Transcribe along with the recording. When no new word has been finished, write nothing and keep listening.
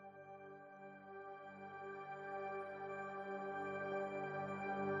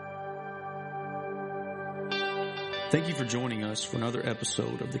Thank you for joining us for another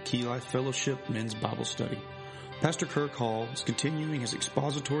episode of the Key Life Fellowship Men's Bible Study. Pastor Kirk Hall is continuing his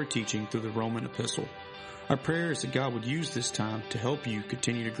expository teaching through the Roman epistle. Our prayer is that God would use this time to help you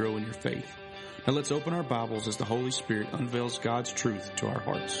continue to grow in your faith. Now let's open our Bibles as the Holy Spirit unveils God's truth to our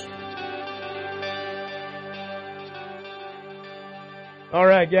hearts. All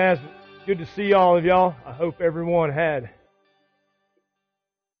right, guys. Good to see all of y'all. I hope everyone had a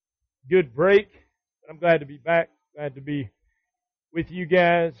good break. I'm glad to be back. Glad to be with you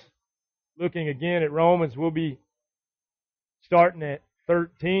guys. Looking again at Romans. We'll be starting at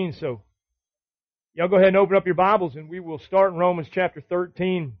 13. So y'all go ahead and open up your Bibles and we will start in Romans chapter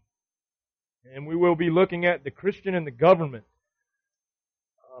 13. And we will be looking at the Christian and the government.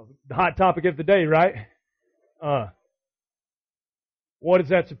 The hot topic of the day, right? What is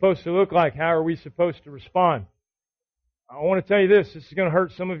that supposed to look like? How are we supposed to respond? I want to tell you this. This is going to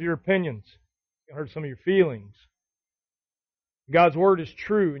hurt some of your opinions. It's going to hurt some of your feelings. God's Word is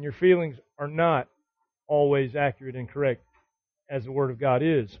true, and your feelings are not always accurate and correct as the Word of God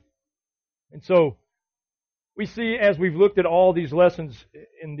is. And so, we see as we've looked at all these lessons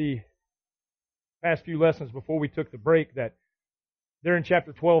in the past few lessons before we took the break that there in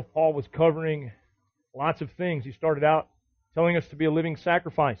chapter 12, Paul was covering lots of things. He started out telling us to be a living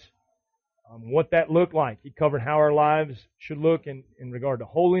sacrifice, what that looked like. He covered how our lives should look in regard to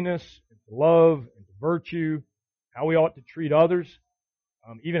holiness, and to love, and to virtue, how we ought to treat others,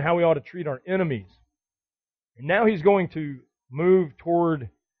 even how we ought to treat our enemies. And now he's going to move toward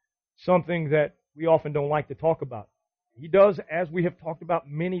something that we often don't like to talk about. He does, as we have talked about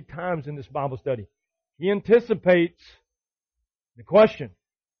many times in this Bible study. He anticipates the question.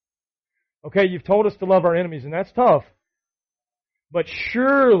 Okay, you've told us to love our enemies, and that's tough. But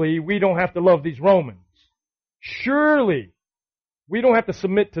surely we don't have to love these Romans. Surely we don't have to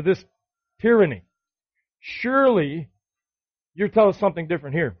submit to this tyranny. Surely you're telling us something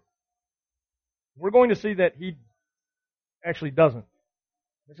different here. We're going to see that he actually doesn't.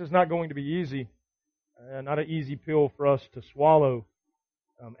 This is not going to be easy. Not an easy pill for us to swallow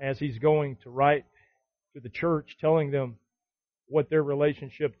as he's going to write to the church telling them what their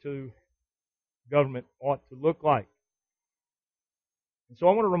relationship to government ought to look like. And so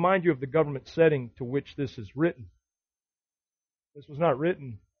I want to remind you of the government setting to which this is written. This was not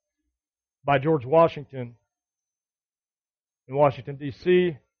written by George Washington in Washington,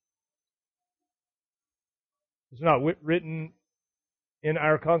 D.C. It's not written in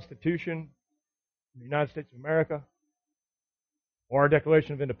our Constitution, in the United States of America, or our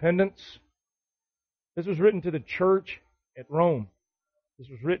Declaration of Independence. This was written to the church at Rome. This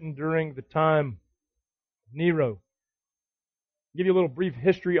was written during the time of Nero. I'll give you a little brief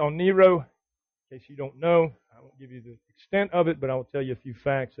history on Nero, in case you don't know. I won't give you the extent of it, but I will tell you a few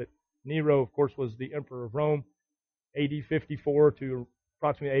facts. That Nero, of course, was the emperor of Rome, AD 54 to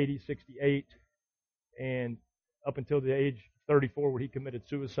approximately AD 68, and up until the age of 34 where he committed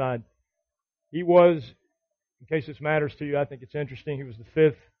suicide. He was, in case this matters to you, I think it's interesting, he was the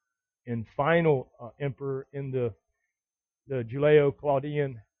fifth and final emperor in the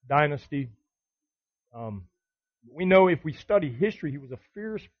Juleo-Claudian dynasty. We know if we study history, he was a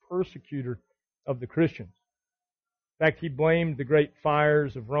fierce persecutor of the Christians. In fact, he blamed the great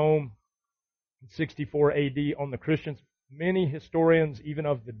fires of Rome in 64 AD on the Christians. Many historians, even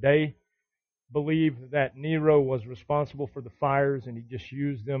of the day, believe that Nero was responsible for the fires and he just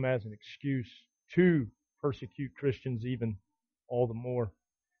used them as an excuse to persecute Christians even all the more.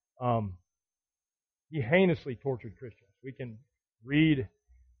 He heinously tortured Christians. We can read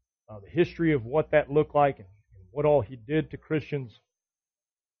the history of what that looked like and what all he did to Christians.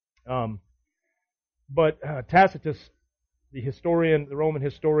 But Tacitus, the Roman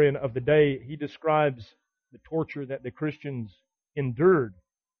historian of the day, he describes the torture that the Christians endured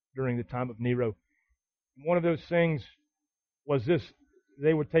during the time of Nero. One of those things was this: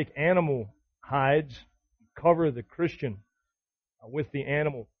 they would take animal hides, cover the Christian with the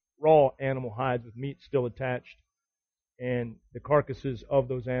raw animal hides with meat still attached, and the carcasses of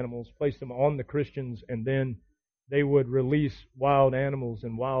those animals, place them on the Christians, and then they would release wild animals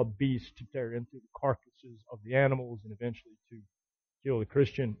and wild beasts to tear into the carcasses of the animals and eventually to kill the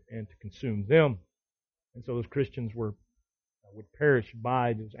Christian and to consume them. And so those Christians would perish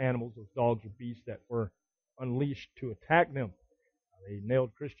by those animals, those dogs or beasts that were unleashed to attack them. They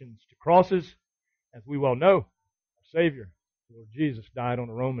nailed Christians to crosses. As we well know, our Savior, the Lord Jesus, died on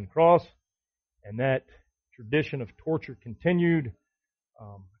a Roman cross, and that tradition of torture continued.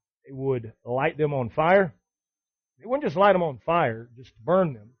 They would light them on fire. They wouldn't just light them on fire, just to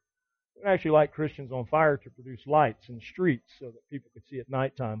burn them. They would actually light Christians on fire to produce lights in the streets so that people could see at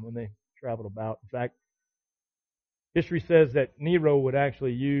nighttime when they traveled about. In fact, History says that Nero would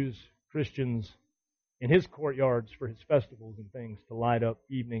actually use Christians in his courtyards for his festivals and things to light up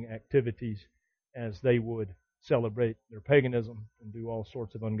evening activities as they would celebrate their paganism and do all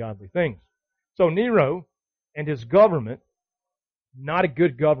sorts of ungodly things. So Nero and his government, not a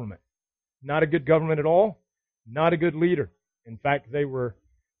good government. Not a good government at all. Not a good leader. In fact, they were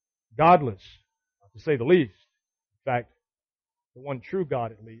godless, to say the least. In fact, the one true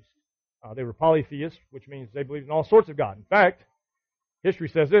God at least. They were polytheists, which means they believed in all sorts of God. In fact, history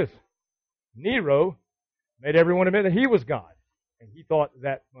says this: Nero made everyone admit that he was God, and he thought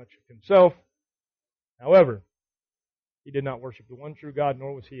that much of himself. However, he did not worship the one true God,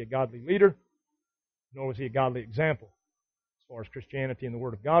 nor was he a godly leader, nor was he a godly example as far as Christianity and the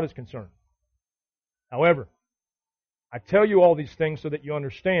Word of God is concerned. However, I tell you all these things so that you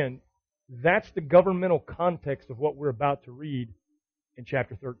understand that's the governmental context of what we're about to read in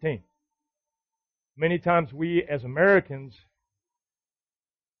chapter 13. Many times we as Americans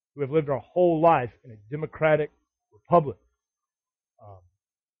who have lived our whole life in a democratic republic,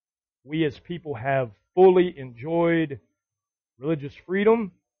 we as people have fully enjoyed religious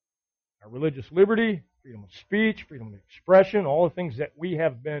freedom, our religious liberty, freedom of speech, freedom of expression, all the things that we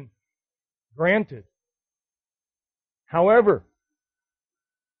have been granted. However,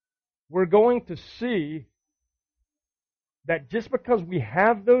 we're going to see that just because we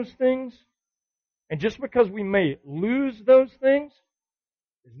have those things, and just because we may lose those things,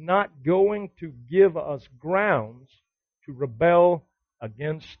 is not going to give us grounds to rebel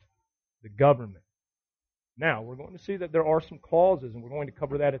against the government. Now, we're going to see that there are some clauses, and we're going to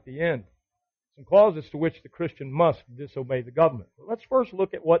cover that at the end. Some clauses to which the Christian must disobey the government. But let's first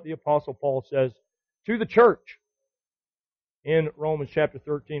look at what the Apostle Paul says to the church. In Romans chapter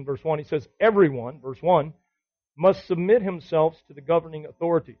 13, verse 1, he says, everyone, verse 1, must submit himself to the governing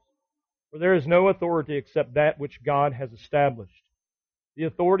authorities. For there is no authority except that which God has established. The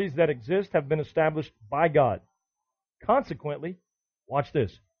authorities that exist have been established by God. Consequently, watch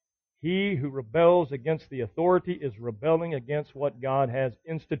this, he who rebels against the authority is rebelling against what God has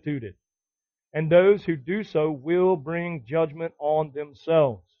instituted. And those who do so will bring judgment on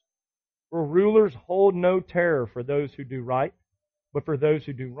themselves. For rulers hold no terror for those who do right, but for those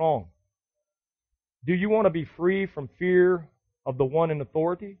who do wrong. Do you want to be free from fear of the one in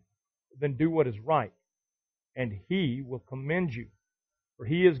authority? Then do what is right, and he will commend you. For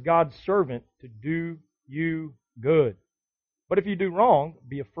he is God's servant to do you good. But if you do wrong,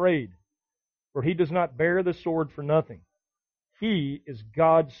 be afraid, for he does not bear the sword for nothing. He is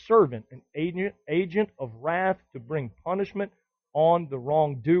God's servant, an agent of wrath to bring punishment on the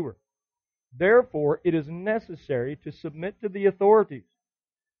wrongdoer. Therefore, it is necessary to submit to the authorities,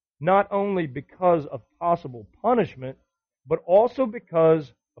 not only because of possible punishment, but also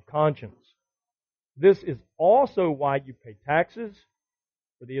because of conscience. This is also why you pay taxes,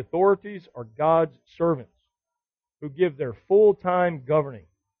 for the authorities are God's servants, who give their full-time governing.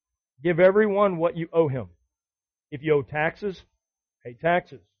 Give everyone what you owe him. If you owe taxes, pay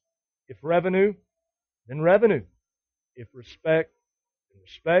taxes. If revenue, then revenue. If respect, then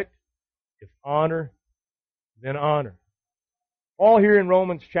respect. If honor, then honor. Paul here in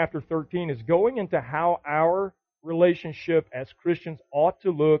Romans chapter 13 is going into how our relationship as Christians ought to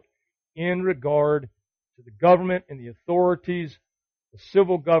look in regard to the government and the authorities, the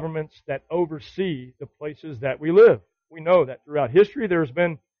civil governments that oversee the places that we live. We know that throughout history there's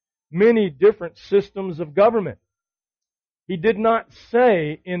been many different systems of government. He did not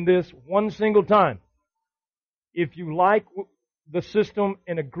say in this one single time, if you like the system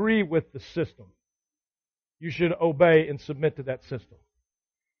and agree with the system, you should obey and submit to that system.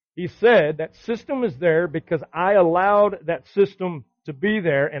 He said that system is there because I allowed that system to be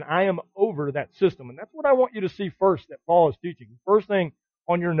there and I am over that system. And that's what I want you to see first that Paul is teaching. The first thing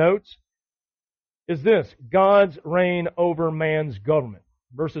on your notes is this: God's reign over man's government.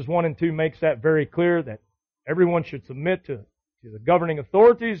 Verses 1 and 2 makes that very clear, that everyone should submit to the governing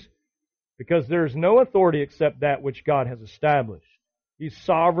authorities because there is no authority except that which God has established. He's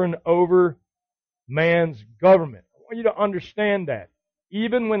sovereign over man's government. I want you to understand that.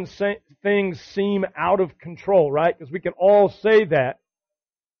 Even when things seem out of control, right? Because we can all say that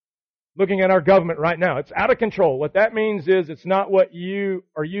looking at our government right now. It's out of control. What that means is it's not what you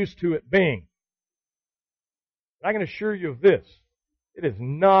are used to it being. But I can assure you of this: it is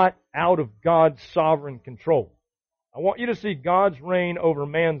not out of God's sovereign control. I want you to see God's reign over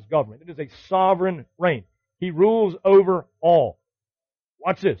man's government. It is a sovereign reign. He rules over all.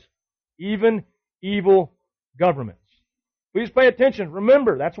 Watch this. Even evil governments. Please pay attention.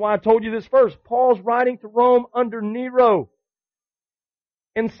 Remember, that's why I told you this first. Paul's writing to Rome under Nero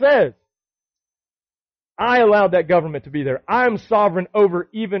and says, I allowed that government to be there. I am sovereign over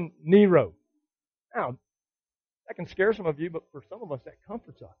even Nero. Now, that can scare some of you, but for some of us that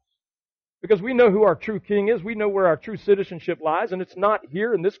comforts us. Because we know who our true king is. We know where our true citizenship lies, and it's not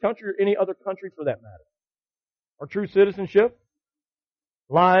here in this country or any other country for that matter. Our true citizenship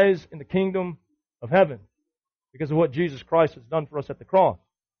lies in the kingdom of heaven because of what Jesus Christ has done for us at the cross.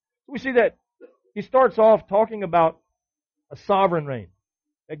 We see that he starts off talking about a sovereign reign,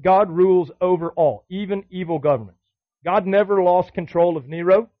 that God rules over all, even evil governments. God never lost control of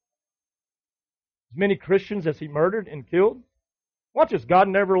Nero. As many Christians as he murdered and killed. Watch this. God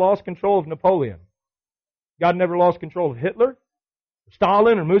never lost control of Napoleon. God never lost control of Hitler,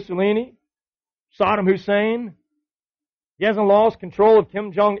 Stalin, or Mussolini, Saddam Hussein. He hasn't lost control of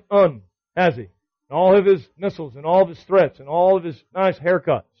Kim Jong-un, has he? And all of his missiles and all of his threats and all of his nice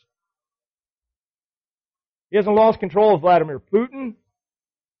haircuts. He hasn't lost control of Vladimir Putin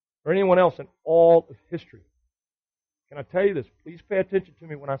or anyone else in all of history. Can I tell you this? Please pay attention to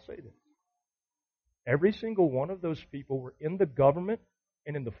me when I say this. Every single one of those people were in the government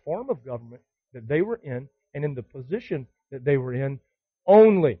and in the form of government that they were in and in the position that they were in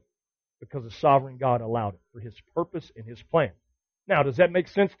only because the sovereign God allowed it for His purpose and His plan. Now, does that make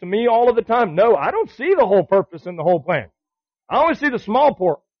sense to me all of the time? No, I don't see the whole purpose and the whole plan. I only see the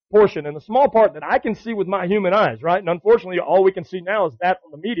small portion and the small part that I can see with my human eyes, right? And unfortunately, all we can see now is that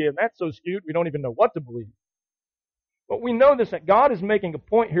on the media, and that's so skewed we don't even know what to believe. But we know this, that God is making a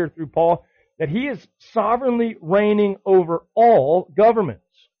point here through Paul that He is sovereignly reigning over all governments.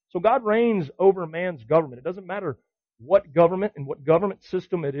 So God reigns over man's government. It doesn't matter what government and what government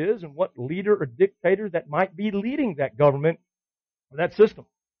system it is and what leader or dictator that might be leading that government or that system.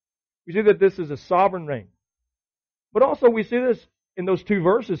 We see that this is a sovereign reign. But also we see this in those two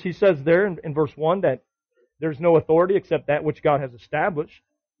verses. He says there in verse 1 that there's no authority except that which God has established.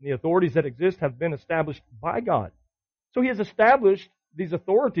 And the authorities that exist have been established by God. So He has established these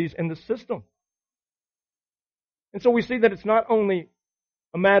authorities in the system. And so we see that it's not only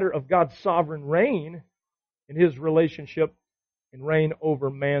a matter of God's sovereign reign in His relationship and reign over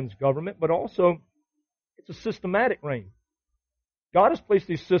man's government, but also it's a systematic reign. God has placed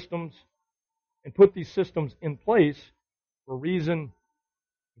these systems and put these systems in place for a reason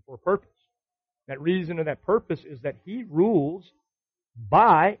and for a purpose. That reason and that purpose is that He rules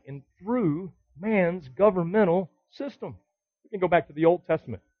by and through man's governmental system. We can go back to the Old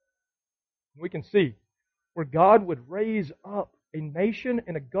Testament. We can see where God would raise up a nation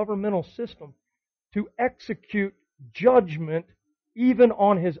and a governmental system to execute judgment even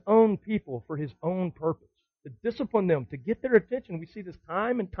on His own people for His own purpose. To discipline them, to get their attention. We see this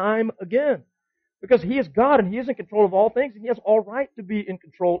time and time again. Because He is God and He is in control of all things and He has all right to be in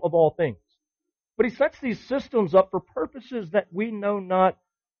control of all things. But He sets these systems up for purposes that we know not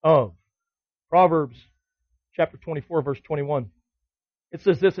of. Proverbs chapter 24 verse 21. It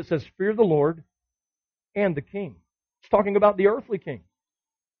says this, it says, fear the Lord and the king. It's talking about the earthly king.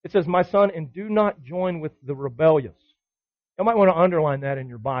 It says, my son, and do not join with the rebellious. You might want to underline that in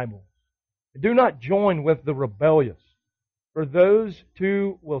your Bible. Do not join with the rebellious, for those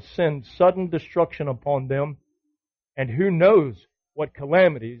two will send sudden destruction upon them, and who knows what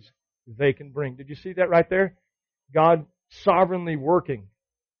calamities they can bring. Did you see that right there? God sovereignly working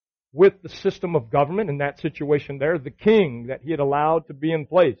with the system of government in that situation there, the king that He had allowed to be in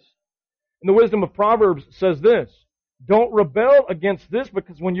place. And the wisdom of Proverbs says this, don't rebel against this,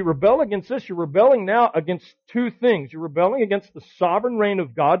 because when you rebel against this, you're rebelling now against two things. You're rebelling against the sovereign reign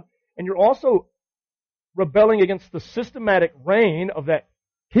of God, and you're also rebelling against the systematic reign of that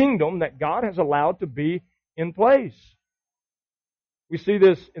kingdom that God has allowed to be in place. We see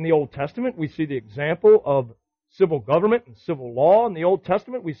this in the Old Testament. We see the example of civil government and civil law in the Old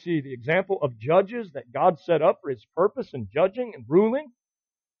Testament. We see the example of judges that God set up for His purpose in judging and ruling.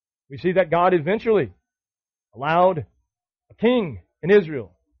 We see that God eventually allowed a king in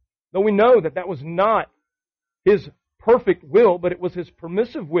Israel. Though we know that that was not His perfect will, but it was His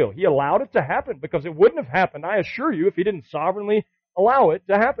permissive will. He allowed it to happen because it wouldn't have happened, I assure you, if He didn't sovereignly allow it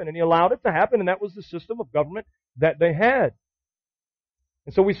to happen. And He allowed it to happen, and that was the system of government that they had.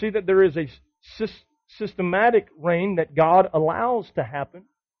 And so we see that there is a systematic reign that God allows to happen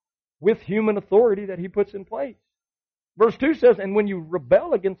with human authority that He puts in place. Verse 2 says, and when you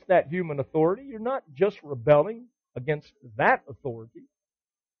rebel against that human authority, you're not just rebelling against that authority.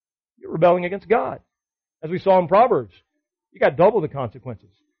 You're rebelling against God. As we saw in Proverbs, you got double the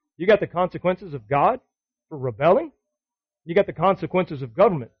consequences. You got the consequences of God for rebelling. You got the consequences of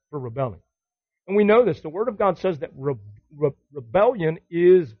government for rebelling. And we know this. The Word of God says that rebellion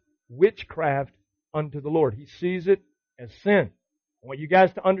is witchcraft unto the Lord. He sees it as sin. I want you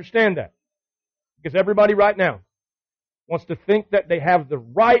guys to understand that. Because everybody right now wants to think that they have the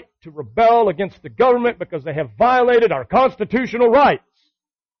right to rebel against the government because they have violated our constitutional rights.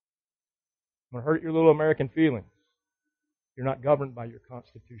 I'm going to hurt your little American feelings. You're not governed by your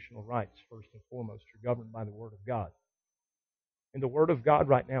constitutional rights, first and foremost. You're governed by the Word of God. And the Word of God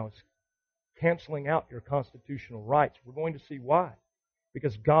right now is canceling out your constitutional rights. We're going to see why.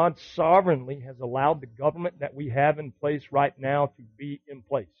 Because God sovereignly has allowed the government that we have in place right now to be in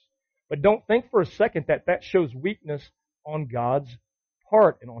place. But don't think for a second that that shows weakness on God's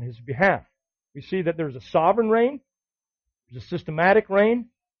part and on His behalf. We see that there's a sovereign reign, there's a systematic reign,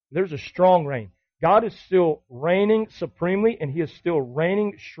 there's a strong reign. God is still reigning supremely, and He is still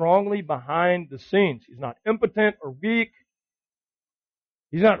reigning strongly behind the scenes. He's not impotent or weak.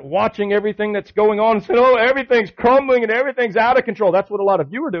 He's not watching everything that's going on and saying, oh, everything's crumbling and everything's out of control. That's what a lot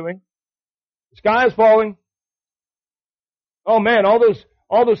of you are doing. The sky is falling. Oh man, all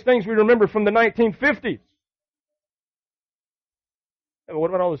those things we remember from the 1950s. Yeah, but what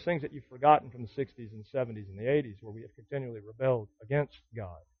about all those things that you've forgotten from the 60s and 70s and the 80s where we have continually rebelled against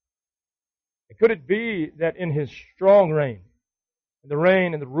God? And could it be that in His strong reign, in the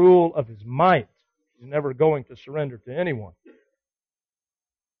reign and the rule of His might, He's never going to surrender to anyone?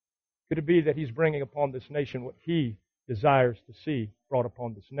 Could it be that He's bringing upon this nation what He desires to see brought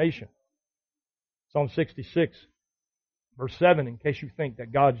upon this nation? Psalm 66, verse 7, in case you think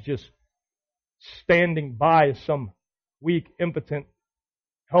that God's just standing by as some weak, impotent,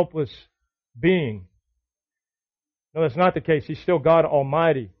 helpless being. No, that's not the case. He's still God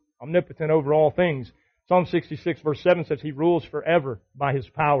Almighty, omnipotent over all things. Psalm 66, verse 7 says He rules forever by His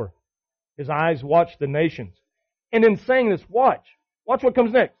power. His eyes watch the nations. And in saying this, watch what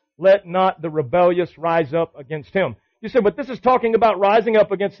comes next. Let not the rebellious rise up against Him. You say, but this is talking about rising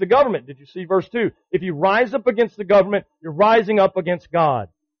up against the government. Did you see verse 2? If you rise up against the government, you're rising up against God.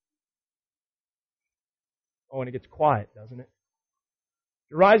 Oh, and it gets quiet, doesn't it?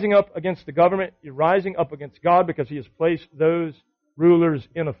 You're rising up against the government. You're rising up against God because He has placed those rulers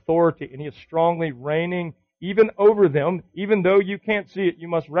in authority, and He is strongly reigning even over them. Even though you can't see it, you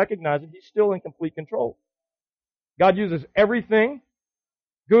must recognize it. He's still in complete control. God uses everything,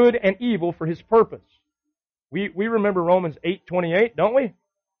 good and evil, for His purpose. We remember Romans 8:28, don't we?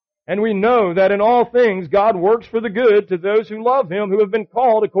 And we know that in all things God works for the good to those who love Him, who have been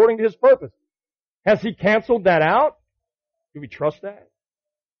called according to His purpose. Has He canceled that out? Do we trust that?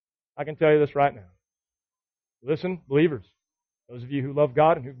 I can tell you this right now. Listen, believers, those of you who love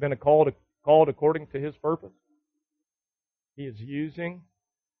God and who've been called according to His purpose, He is using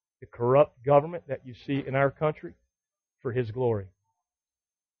the corrupt government that you see in our country for His glory.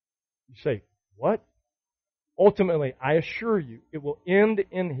 You say, what? Ultimately, I assure you, it will end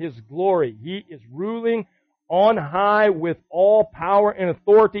in His glory. He is ruling on high with all power and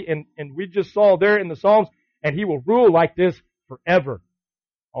authority, and we just saw there in the Psalms, and He will rule like this forever.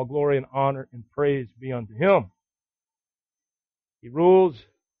 All glory and honor and praise be unto Him. He rules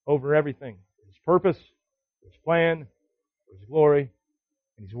over everything. For His purpose, for His plan, for His glory,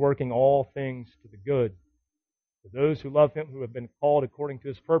 and He's working all things to the good for those who love Him, who have been called according to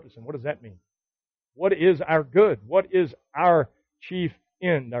His purpose. And what does that mean? What is our good? What is our chief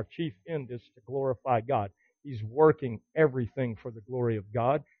end? Our chief end is to glorify God. He's working everything for the glory of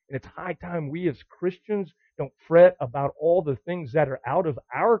God. And it's high time we as Christians don't fret about all the things that are out of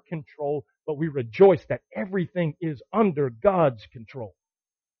our control, but we rejoice that everything is under God's control.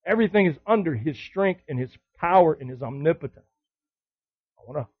 Everything is under His strength and His power and His omnipotence.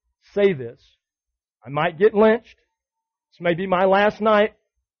 I want to say this. I might get lynched. This may be my last night.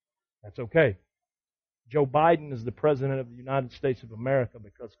 That's okay. Joe Biden is the President of the United States of America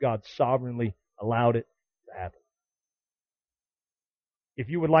because God sovereignly allowed it to happen. If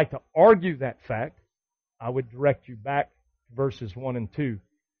you would like to argue that fact, I would direct you back to verses 1 and 2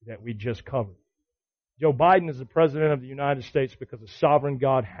 that we just covered. Joe Biden is the President of the United States because a sovereign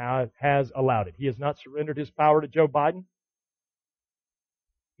God has allowed it. He has not surrendered His power to Joe Biden.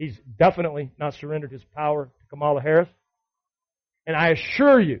 He's definitely not surrendered His power to Kamala Harris. And I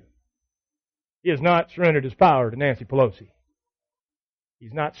assure you, He has not surrendered His power to Nancy Pelosi.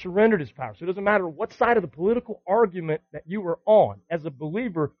 He's not surrendered His power. So it doesn't matter what side of the political argument that you are on. As a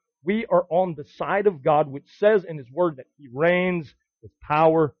believer, we are on the side of God, which says in His Word that He reigns with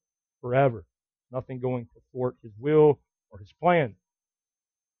power forever. Nothing going to thwart His will or His plan.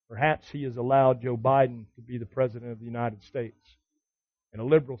 Perhaps He has allowed Joe Biden to be the President of the United States and a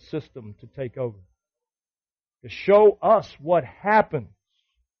liberal system to take over, to show us what happens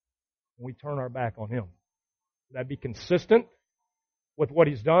when we turn our back on Him. Would that be consistent with what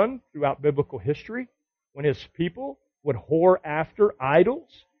He's done throughout biblical history when His people would whore after idols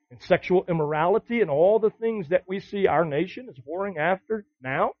and sexual immorality and all the things that we see our nation is whoring after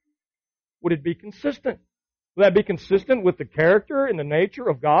now? Would it be consistent? Would that be consistent with the character and the nature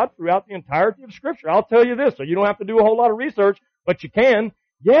of God throughout the entirety of Scripture? I'll tell you this, so you don't have to do a whole lot of research, but you can.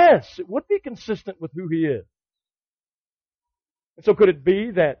 Yes, it would be consistent with who He is. And so could it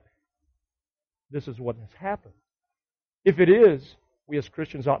be that this is what has happened? If it is, we as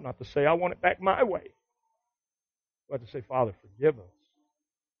Christians ought not to say, I want it back my way. We ought to say, Father, forgive us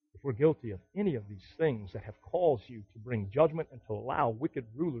if we're guilty of any of these things that have caused you to bring judgment and to allow wicked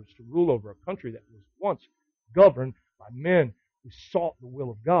rulers to rule over a country that was once governed by men who sought the will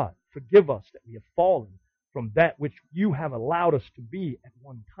of God. Forgive us that we have fallen from that which you have allowed us to be at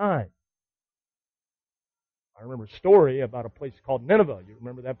one time. I remember a story about a place called Nineveh. You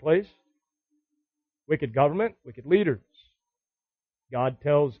remember that place? Wicked government, wicked leaders. God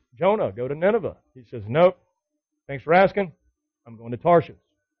tells Jonah, go to Nineveh. He says, nope. Thanks for asking. I'm going to Tarshish.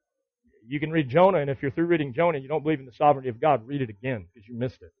 You can read Jonah, and if you're through reading Jonah and you don't believe in the sovereignty of God, read it again because you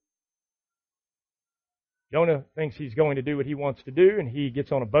missed it. Jonah thinks he's going to do what he wants to do, and he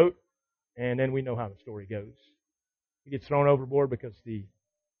gets on a boat, and then we know how the story goes. He gets thrown overboard because the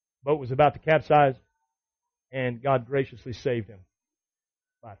boat was about to capsize, and God graciously saved him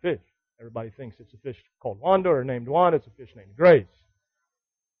by a fish. Everybody thinks it's a fish called Wanda or named Wanda. It's a fish named Grace.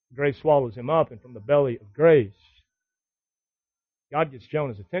 Grace swallows him up, and from the belly of Grace, God gets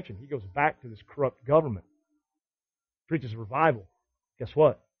Jonah's attention. He goes back to this corrupt government, preaches revival. Guess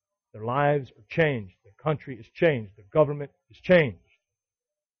what? Their lives are changed. Their country is changed. Their government is changed.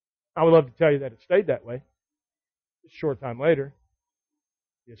 I would love to tell you that it stayed that way. A short time later,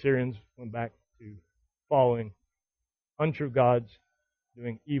 the Assyrians went back to following untrue gods,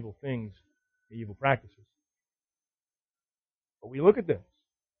 doing evil things, evil practices. But we look at this.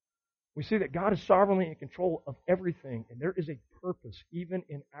 We see that God is sovereignly in control of everything, and there is a purpose even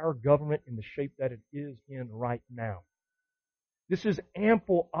in our government in the shape that it is in right now. This is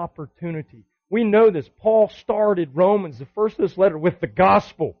ample opportunity. We know this. Paul started Romans, the first of this letter, with the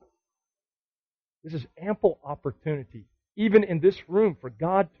gospel. This is ample opportunity, even in this room, for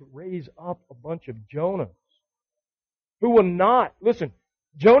God to raise up a bunch of Jonahs who will not, listen,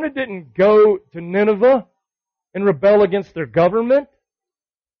 Jonah didn't go to Nineveh and rebel against their government.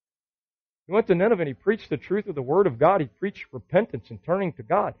 He went to Nineveh and he preached the truth of the Word of God. He preached repentance and turning to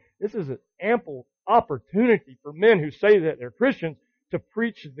God. This is an ample opportunity for men who say that they're Christians to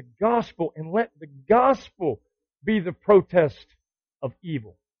preach the gospel and let the gospel be the protest of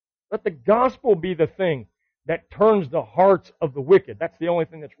evil. Let the gospel be the thing that turns the hearts of the wicked. That's the only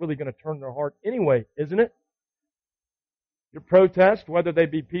thing that's really going to turn their heart anyway, isn't it? Your protest, whether they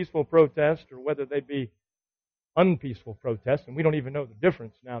be peaceful protests or whether they be unpeaceful protests, and we don't even know the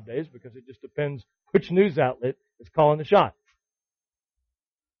difference nowadays because it just depends which news outlet is calling the shots.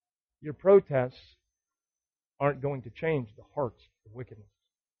 Your protests aren't going to change the hearts of wickedness.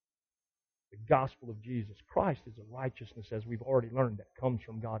 The gospel of Jesus Christ is a righteousness, as we've already learned, that comes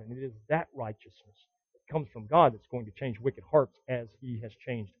from God. And it is that righteousness that comes from God that's going to change wicked hearts as He has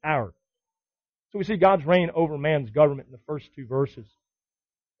changed ours. So we see God's reign over man's government in the first two verses.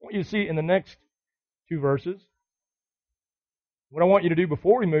 What you see in the next two verses, what I want you to do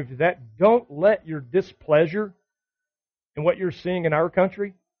before we move to that, don't let your displeasure in what you're seeing in our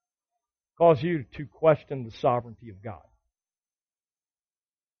country cause you to question the sovereignty of God.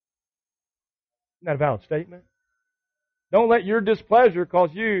 Isn't that a valid statement? Don't let your displeasure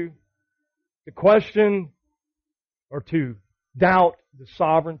cause you to question or to doubt the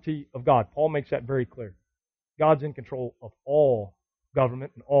sovereignty of God. Paul makes that very clear. God's in control of all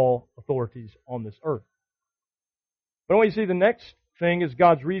government and all authorities on this earth. But when you see the next thing is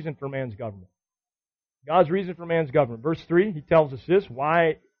God's reason for man's government. God's reason for man's government. Verse 3, he tells us this,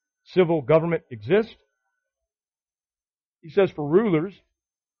 why civil government exists. He says, for rulers,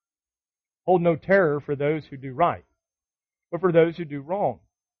 hold no terror for those who do right, but for those who do wrong.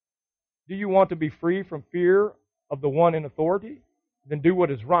 Do you want to be free from fear of the one in authority? Then do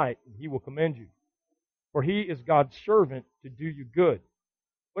what is right, and he will commend you. For he is God's servant to do you good.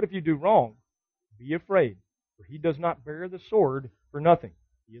 But if you do wrong, be afraid, for he does not bear the sword for nothing.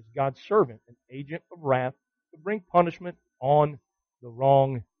 He is God's servant, an agent of wrath, to bring punishment on the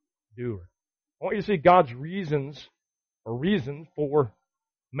wrongdoer. I want you to see God's reason for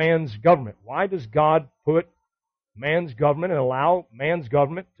man's government. Why does God put man's government and allow man's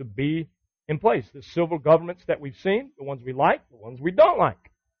government to be in place? The civil governments that we've seen, the ones we like, the ones we don't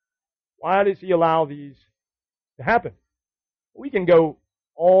like. Why does He allow these to happen? We can go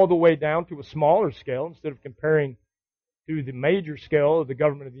all the way down to a smaller scale instead of comparing to the major scale of the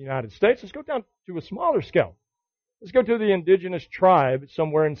government of the United States. Let's go down to a smaller scale. Let's go to the indigenous tribe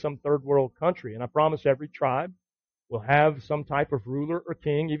somewhere in some third world country. And I promise every tribe will have some type of ruler or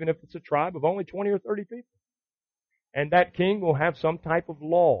king, even if it's a tribe of only 20 or 30 people. And that king will have some type of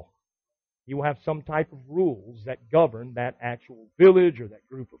law. He will have some type of rules that govern that actual village or that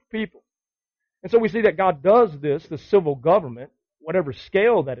group of people. And so we see that God does this, the civil government, whatever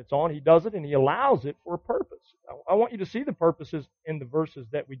scale that it's on, He does it and He allows it for a purpose. I want you to see the purposes in the verses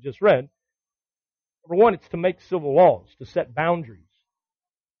that we just read. Number one, it's to make civil laws, to set boundaries.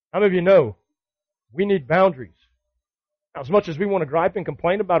 How many of you know we need boundaries? Now, as much as we want to gripe and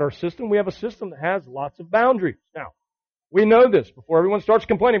complain about our system, we have a system that has lots of boundaries. Now, we know this before everyone starts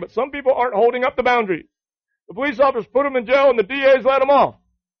complaining, but some people aren't holding up the boundaries. The police officers put them in jail and the DAs let them off.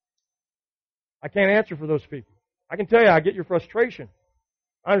 I can't answer for those people. I can tell you, I get your frustration.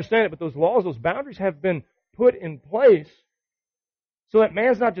 I understand it, but those laws, those boundaries have been put in place so that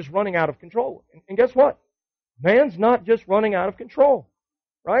man's not just running out of control. And guess what? Man's not just running out of control,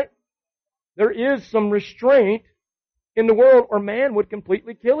 right? There is some restraint in the world or man would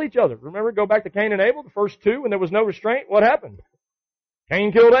completely kill each other. Remember, go back to Cain and Abel, the first two, when there was no restraint, what happened?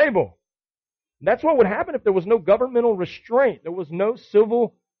 Cain killed Abel. That's what would happen if there was no governmental restraint. There was no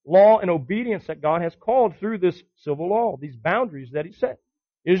civil law and obedience that God has called through this civil law, these boundaries that He set.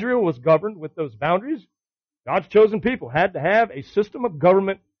 Israel was governed with those boundaries. God's chosen people had to have a system of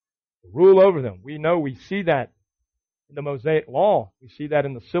government to rule over them. We see that in the Mosaic law. We see that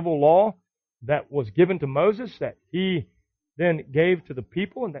in the civil law that was given to Moses, that he then gave to the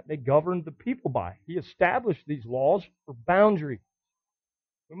people and that they governed the people by. He established these laws for boundaries.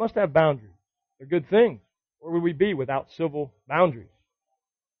 We must have boundaries. They're good things. Where would we be without civil boundaries?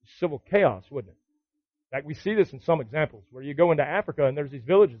 Civil chaos, wouldn't it? In fact, we see this in some examples where you go into Africa and there's these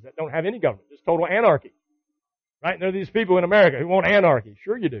villages that don't have any government, just total anarchy. Right? And there are these people in America who want anarchy.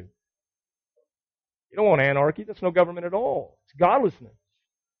 Sure you do. You don't want anarchy. That's no government at all. It's godlessness.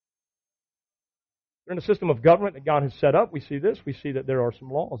 We're in a system of government that God has set up. We see this. We see that there are some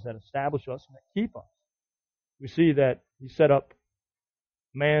laws that establish us and that keep us. We see that He set up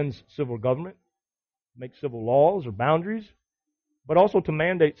man's civil government, make civil laws or boundaries, but also to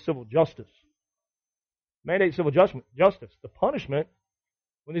mandate civil justice. Mandate civil justice, the punishment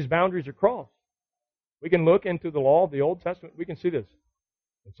when these boundaries are crossed. We can look into the law of the Old Testament. We can see this.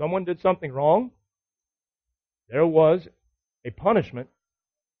 When someone did something wrong, there was a punishment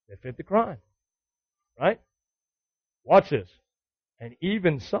that fit the crime. Right? Watch this. And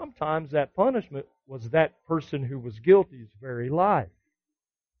even sometimes that punishment was that person who was guilty's very life.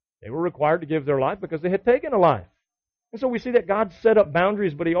 They were required to give their life because they had taken a life. And so we see that God set up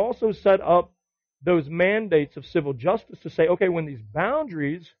boundaries, but He also set up those mandates of civil justice to say, okay, when these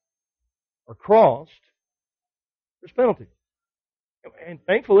boundaries are crossed, there's penalty. And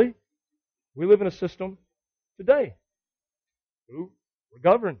thankfully, we live in a system today. We're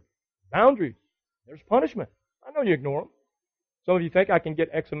governed. Boundaries. There's punishment. I know you ignore them. Some of you think I can get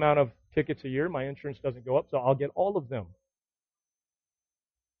X amount of tickets a year. My insurance doesn't go up, so I'll get all of them.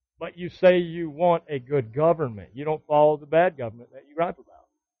 But you say you want a good government. You don't follow the bad government that you gripe about.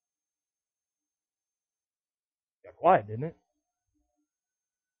 Got quiet, didn't it?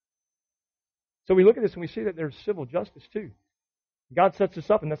 So we look at this and we see that there's civil justice too. God sets this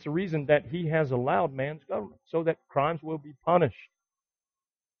up, and that's the reason that He has allowed man's government, so that crimes will be punished.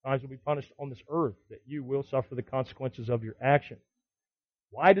 Crimes will be punished on this earth, that you will suffer the consequences of your action.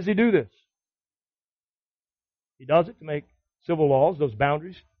 Why does He do this? He does it to make civil laws, those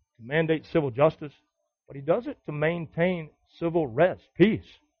boundaries, to mandate civil justice, but He does it to maintain civil rest, peace.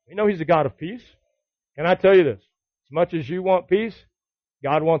 We know He's a God of peace. Can I tell you this? As much as you want peace,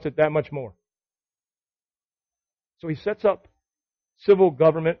 God wants it that much more. So He sets up civil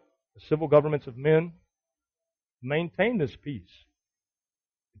government, the civil governments of men, to maintain this peace.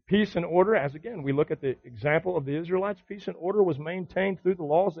 Peace and order, as again, we look at the example of the Israelites, peace and order was maintained through the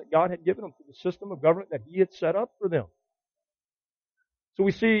laws that God had given them, through the system of government that He had set up for them. So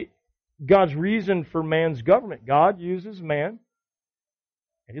we see God's reason for man's government. God uses man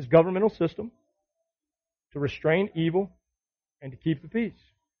and his governmental system to restrain evil and to keep the peace.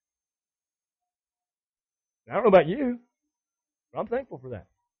 Now, I don't know about you, but I'm thankful for that.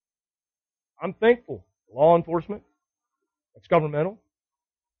 I'm thankful for law enforcement. That's governmental.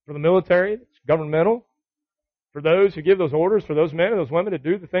 For the military, it's governmental. For those who give those orders, for those men and those women to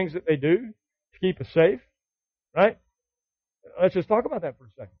do the things that they do to keep us safe. Right? Let's just talk about that for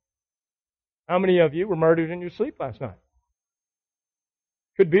a second. How many of you were murdered in your sleep last night?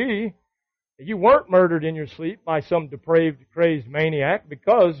 Could be that you weren't murdered in your sleep by some depraved, crazed maniac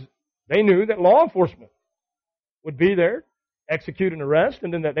because they knew that law enforcement would be there execute an arrest,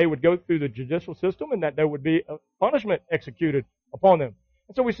 and then that they would go through the judicial system, and that there would be a punishment executed upon them.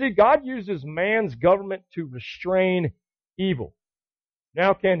 And so we see God uses man's government to restrain evil.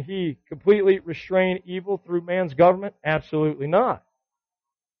 Now, can He completely restrain evil through man's government? Absolutely not.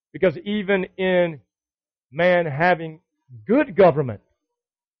 Because even in man having good government,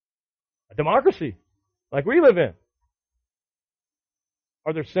 a democracy like we live in,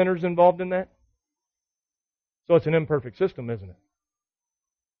 are there sinners involved in that? So it's an imperfect system, isn't it?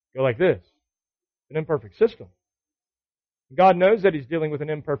 Go like this. An imperfect system. God knows that He's dealing with an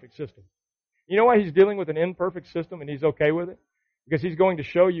imperfect system. You know why He's dealing with an imperfect system and He's okay with it? Because He's going to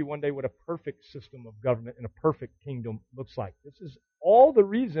show you one day what a perfect system of government and a perfect kingdom looks like. This is all the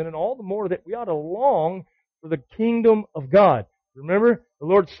reason and all the more that we ought to long for the kingdom of God. Remember the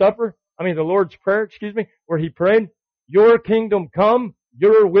Lord's Prayer, where He prayed, "Your kingdom come,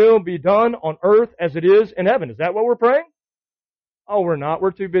 your will be done on earth as it is in heaven." Is that what we're praying? Oh, we're not.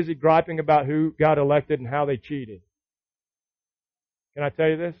 We're too busy griping about who got elected and how they cheated. Can I tell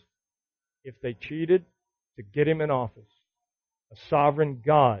you this? If they cheated to get him in office, a sovereign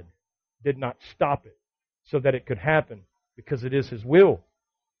God did not stop it so that it could happen because it is His will.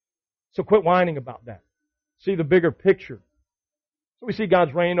 So quit whining about that. See the bigger picture. So we see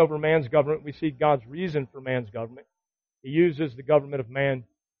God's reign over man's government. We see God's reason for man's government. He uses the government of man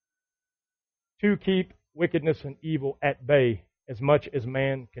to keep wickedness and evil at bay as much as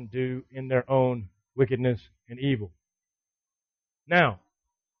man can do in their own wickedness and evil. Now,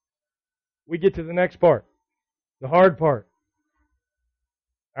 we get to the next part, the hard part.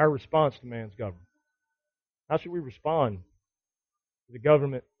 Our response to man's government. How should we respond to the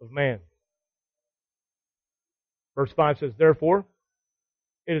government of man? Verse 5 says, "Therefore,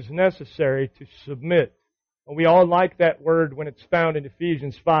 it is necessary to submit." And we all like that word when it's found in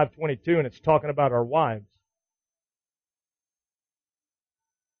Ephesians 5:22 and it's talking about our wives.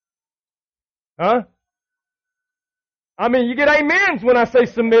 Huh? I mean, you get amens when I say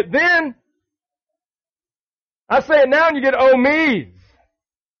submit then. I say it now and you get oh me's.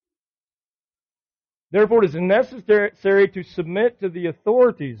 Therefore, it is necessary to submit to the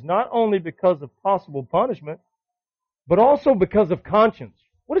authorities, not only because of possible punishment, but also because of conscience.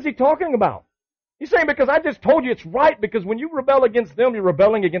 What is he talking about? He's saying because I just told you it's right, because when you rebel against them, you're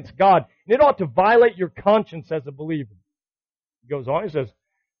rebelling against God. And it ought to violate your conscience as a believer. He goes on, he says,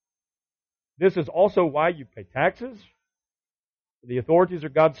 this is also why you pay taxes. The authorities are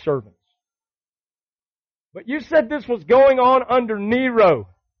God's servants. But you said this was going on under Nero.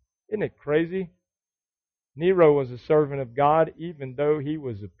 Isn't it crazy? Nero was a servant of God even though he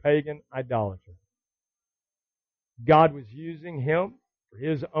was a pagan idolater. God was using him for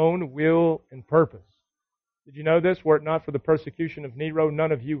His own will and purpose. Did you know this? Were it not for the persecution of Nero,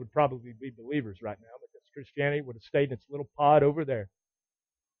 none of you would probably be believers right now, because Christianity would have stayed in its little pod over there.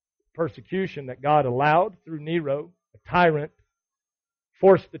 Persecution that God allowed through Nero, a tyrant,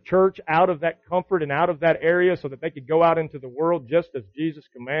 forced the church out of that comfort and out of that area so that they could go out into the world just as Jesus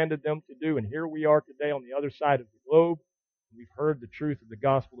commanded them to do. And here we are today on the other side of the globe. We've heard the truth of the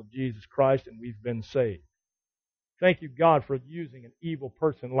gospel of Jesus Christ and we've been saved. Thank you, God, for using an evil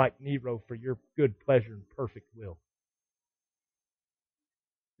person like Nero for your good pleasure and perfect will.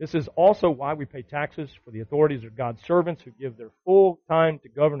 This is also why we pay taxes, for the authorities are God's servants who give their full time to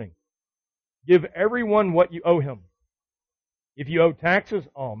governing. Give everyone what you owe him. If you owe taxes,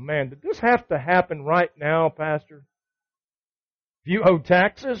 oh man, did this have to happen right now, Pastor? If you owe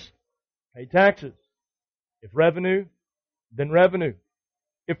taxes, pay taxes. If revenue, then revenue.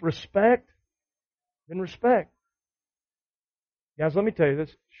 If respect, then respect. Guys, let me tell you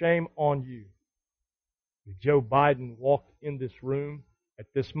this. Shame on you. If Joe Biden walked in this room at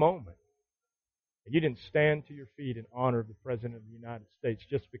this moment, and you didn't stand to your feet in honor of the President of the United States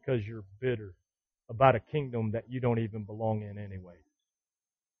just because you're bitter about a kingdom that you don't even belong in anyway.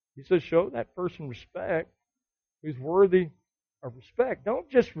 He says, show that person respect who's worthy of respect. Don't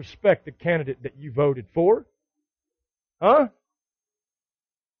just respect the candidate that you voted for. Huh?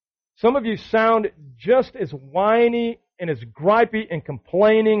 Some of you sound just as whiny and as gripey and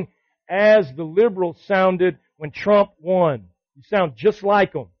complaining as the liberals sounded when Trump won. You sound just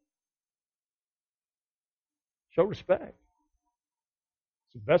like them. Show respect.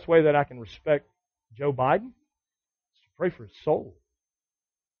 It's the best way that I can respect Joe Biden is to pray for his soul.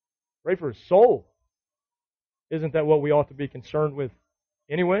 Pray for his soul. Isn't that what we ought to be concerned with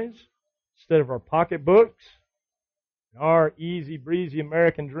anyways? Instead of our pocketbooks, our easy breezy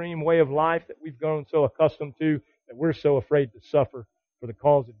American dream way of life that we've grown so accustomed to that we're so afraid to suffer for the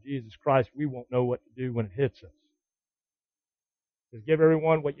cause of Jesus Christ, we won't know what to do when it hits us. Just give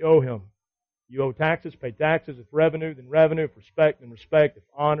everyone what you owe him. You owe taxes, pay taxes. If revenue, then revenue. If respect, then respect. If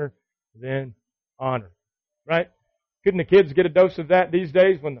honor, then honor. Right? Couldn't the kids get a dose of that these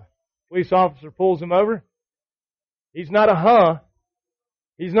days when the police officer pulls them over? He's not a huh.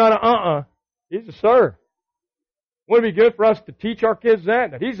 He's not a uh-uh. He's a sir. Wouldn't it be good for us to teach our kids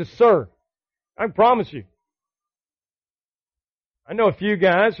that he's a sir? I can promise you. I know a few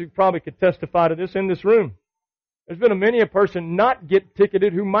guys who probably could testify to this in this room. There's been many a person not get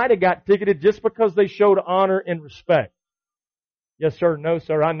ticketed who might have got ticketed just because they showed honor and respect. Yes, sir. No,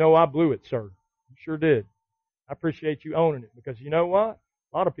 sir. I know I blew it, sir. You sure did. I appreciate you owning it because you know what?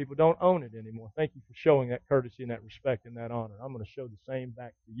 A lot of people don't own it anymore. Thank you for showing that courtesy and that respect and that honor. I'm going to show the same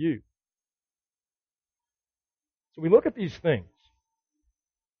back to you. So we look at these things.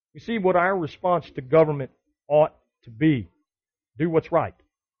 We see what our response to government ought to be. Do what's right.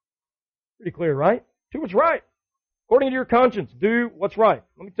 Pretty clear, right? Do what's right. According to your conscience, do what's right.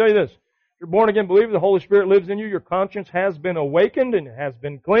 Let me tell you this. If you're a born-again believer, the Holy Spirit lives in you. Your conscience has been awakened and has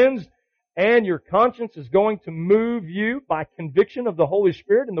been cleansed. And your conscience is going to move you by conviction of the Holy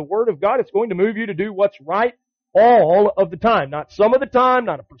Spirit and the Word of God. It's going to move you to do what's right all of the time. Not some of the time,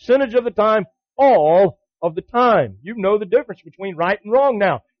 not a percentage of the time, all of the time. You know the difference between right and wrong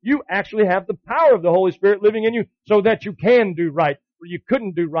now. You actually have the power of the Holy Spirit living in you so that you can do right, where you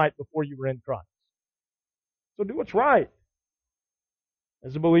couldn't do right before you were in Christ. So do what's right.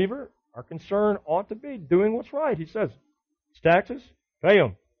 As a believer, our concern ought to be doing what's right. He says, it's taxes, pay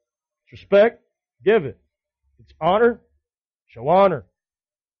them. It's respect, give it. It's honor, show honor.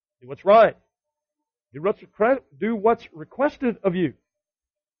 Do what's right. Do what's requested of you.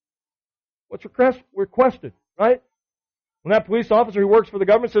 What's requested, right? When that police officer who works for the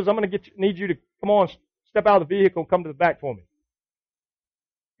government says, I'm going to need you to come on, step out of the vehicle and come to the back for me.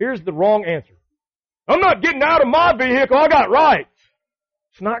 Here's the wrong answer. I'm not getting out of my vehicle. I got rights.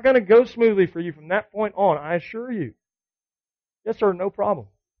 It's not going to go smoothly for you from that point on, I assure you. Yes, sir, no problem.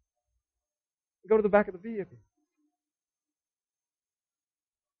 Go to the back of the vehicle.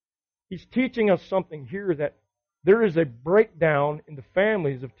 He's teaching us something here that there is a breakdown in the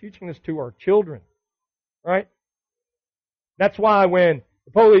families of teaching this to our children. Right? That's why when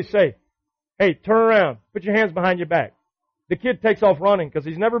the police say, hey, turn around, put your hands behind your back, the kid takes off running because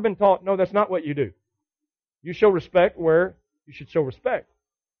he's never been taught, no, that's not what you do. You show respect where you should show respect.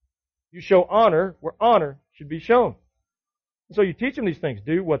 You show honor where honor should be shown. And so you teach them these things.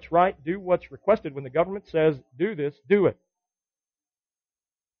 Do what's right. Do what's requested. When the government says, do this, do it.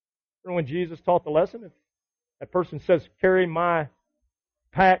 Remember when Jesus taught the lesson? If that person says, carry my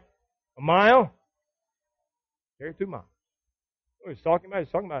pack a mile, carry 2 miles. What he's talking about?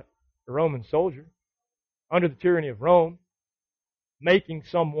 He's talking about the Roman soldier under the tyranny of Rome, making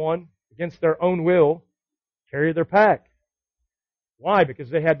someone against their own will carry their pack. Why? Because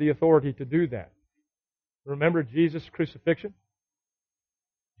they had the authority to do that. Remember Jesus' crucifixion?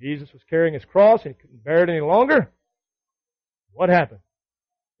 Jesus was carrying his cross and he couldn't bear it any longer. What happened?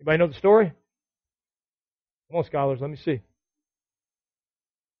 Anybody know the story? Come on, scholars, let me see.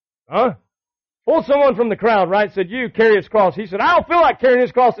 Huh? Pulled someone from the crowd, right? Said, you carry his cross. He said, I don't feel like carrying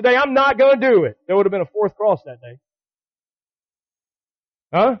his cross today. I'm not going to do it. There would have been a 4th cross that day.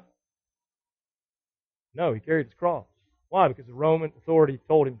 Huh? No, he carried his cross. Why? Because the Roman authority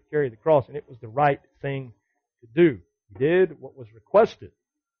told him to carry the cross, and it was the right thing to do. He did what was requested.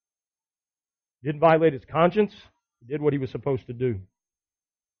 He didn't violate his conscience. He did what he was supposed to do.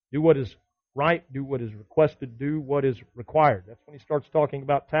 Do what is right. Do what is requested. Do what is required. That's when he starts talking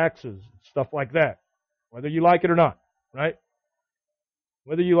about taxes and stuff like that. Whether you like it or not, right?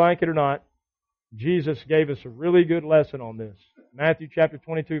 Whether you like it or not, Jesus gave us a really good lesson on this. Matthew chapter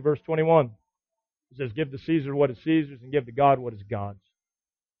 22, verse 21. It says, give to Caesar what is Caesar's and give to God what is God's.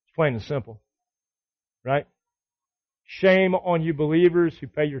 It's plain and simple. Right? Shame on you believers who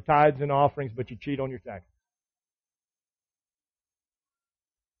pay your tithes and offerings, but you cheat on your taxes.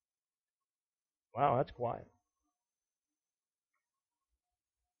 Wow, that's quiet.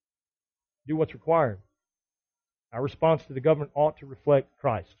 Do what's required. Our response to the government ought to reflect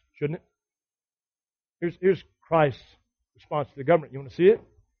Christ, shouldn't it? Here's Christ's response to the government. You want to see it?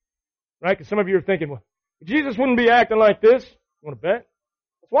 Right? Because some of you are thinking, well, Jesus wouldn't be acting like this. You want to bet?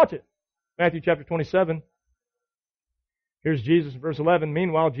 Let's watch it. Matthew chapter 27. Here's Jesus, verse 11.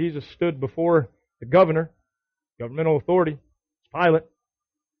 Meanwhile, Jesus stood before the governor, governmental authority, Pilate.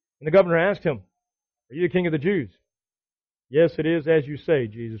 And the governor asked him, are you the king of the Jews? Yes, it is as you say,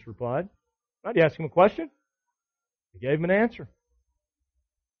 Jesus replied. Right? He asked him a question. He gave him an answer.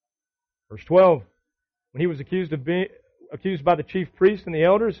 Verse 12. When he was accused by the chief priests and the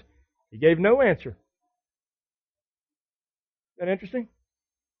elders, he gave no answer. Isn't that interesting?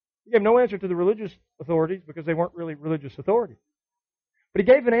 He gave no answer to the religious authorities because they weren't really religious authorities. But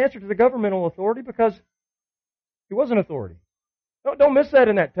he gave an answer to the governmental authority because he was an authority. Don't miss that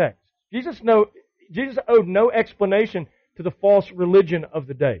in that text. Jesus owed no explanation to the false religion of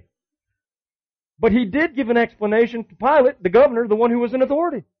the day. But he did give an explanation to Pilate, the governor, the one who was in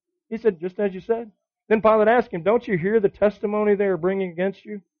authority. He said, just as you said. Then Pilate asked him, don't you hear the testimony they are bringing against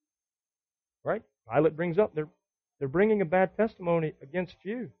you? Right? Pilate brings up, they're bringing a bad testimony against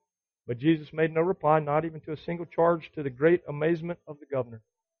you. But Jesus made no reply, not even to a single charge, to the great amazement of the governor.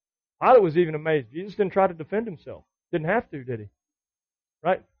 Pilate was even amazed. Jesus didn't try to defend himself. Didn't have to, did he?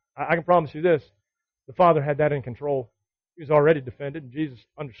 Right? I can promise you this. The Father had that in control. He was already defended, and Jesus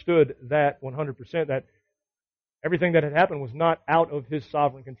understood that 100%, that everything that had happened was not out of His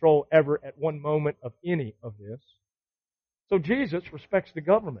sovereign control ever at one moment of any of this. So Jesus respects the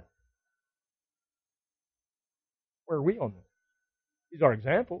government. Where are we on this? He's our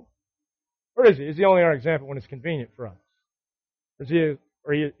example. Or is He? Is He only our example when it's convenient for us?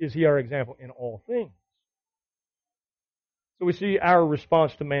 Or is He our example in all things? So we see our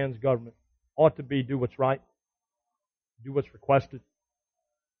response to man's government ought to be do what's right, do what's requested,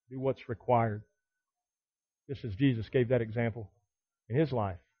 do what's required. Just as Jesus gave that example in His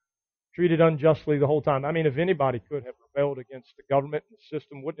life. Treated unjustly the whole time. I mean, if anybody could have rebelled against the government and the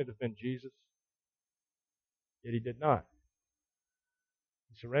system, wouldn't it have been Jesus? Yet He did not.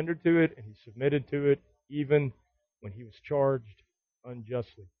 He surrendered to it and He submitted to it even when He was charged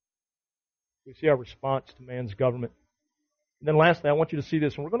unjustly. We see our response to man's government. And then lastly, I want you to see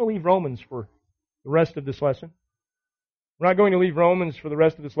this, and we're going to leave Romans for the rest of this lesson. We're not going to leave Romans for the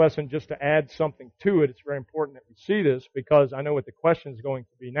rest of this lesson just to add something to it. It's very important that we see this because I know what the question is going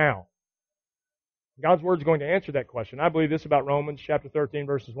to be now. God's Word is going to answer that question. I believe this about Romans chapter 13,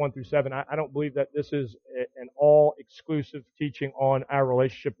 verses 1 through 7. I don't believe that this is an all-exclusive teaching on our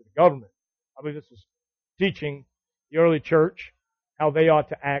relationship with the government. I believe this is teaching the early church how they ought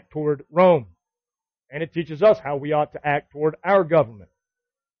to act toward Rome. And it teaches us how we ought to act toward our government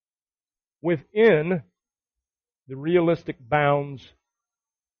within the realistic bounds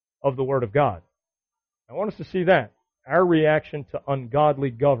of the Word of God. I want us to see that. Our reaction to ungodly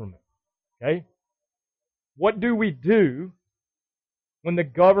government. Okay? What do we do when the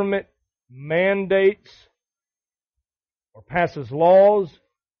government mandates or passes laws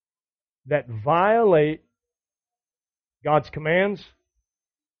that violate God's commands,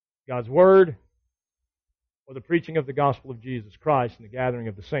 God's Word, or the preaching of the gospel of Jesus Christ and the gathering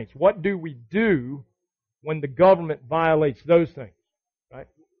of the saints? What do we do when the government violates those things? Right?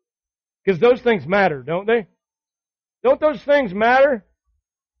 Because those things matter, don't they? Don't those things matter?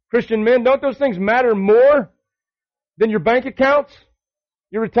 Christian men, don't those things matter more than your bank accounts?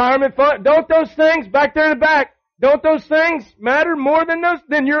 Your retirement fund? Don't those things, back there in the back, don't those things matter more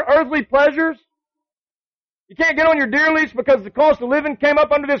than your earthly pleasures? You can't get on your deer lease because the cost of living came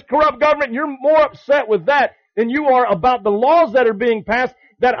up under this corrupt government, and you're more upset with that than you are about the laws that are being passed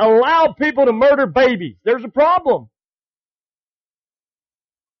that allow people to murder babies. There's a problem.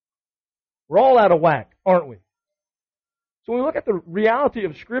 We're all out of whack, aren't we? So when we look at the reality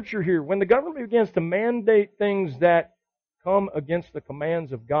of Scripture here, when the government begins to mandate things that come against the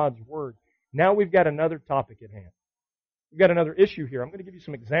commands of God's Word, now we've got another topic at hand. We've got another issue here. I'm going to give you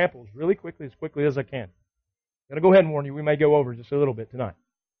some examples really quickly as I can. I'm going to go ahead and warn you, we may go over just a little bit tonight.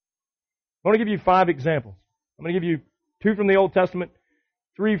 I want to give you 5 examples. I'm going to give you 2 from the Old Testament,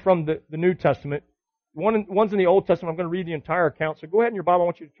 3 from the New Testament. One's in the Old Testament. I'm going to read the entire account. So go ahead in your Bible. I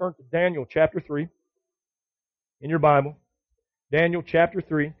want you to turn to Daniel chapter 3 in your Bible. Daniel chapter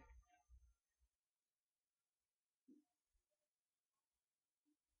 3.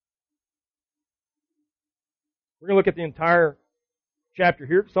 We're going to look at the entire chapter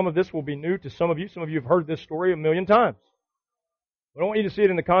here. Some of this will be new to some of you. Some of you have heard this story a million times. But I want you to see it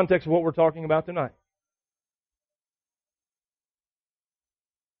in the context of what we're talking about tonight.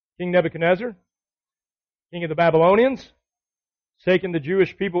 King Nebuchadnezzar, king of the Babylonians, taken the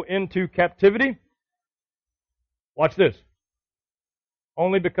Jewish people into captivity. Watch this.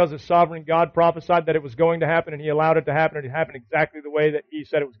 Only because a sovereign God prophesied that it was going to happen and He allowed it to happen, and it happened exactly the way that He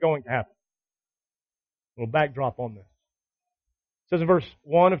said it was going to happen. A little backdrop on this. It says in verse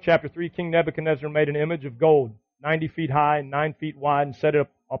 1 of chapter 3, King Nebuchadnezzar made an image of gold, 90 feet high and 9 feet wide, and set it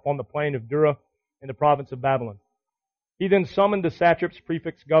up on the plain of Dura in the province of Babylon. He then summoned the satraps,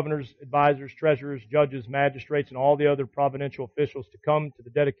 prefects, governors, advisors, treasurers, judges, magistrates, and all the other providential officials to come to the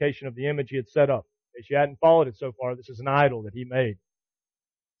dedication of the image he had set up. In case you hadn't followed it so far, this is an idol that he made.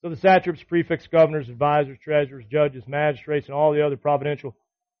 So the satraps, prefects, governors, advisors, treasurers, judges, magistrates, and all the other provincial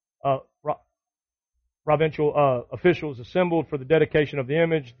officials assembled for the dedication of the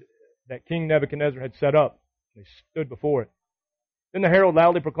image. that King Nebuchadnezzar had set up. They stood before it. Then the herald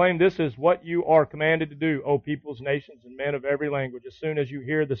loudly proclaimed, "This is what you are commanded to do, O peoples, nations, and men of every language. As soon as you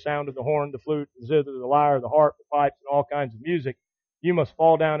hear the sound of the horn, the flute, the zither, the lyre, the harp, the pipes, and all kinds of music, you must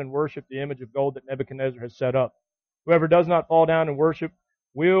fall down and worship the image of gold that Nebuchadnezzar has set up. Whoever does not fall down and worship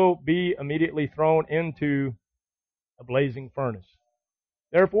will be immediately thrown into a blazing furnace."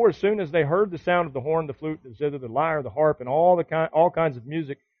 Therefore, as soon as they heard the sound of the horn, the flute, the zither, the lyre, the harp, and all kinds of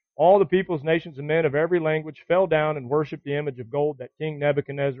music, all the peoples, nations, and men of every language fell down and worshipped the image of gold that King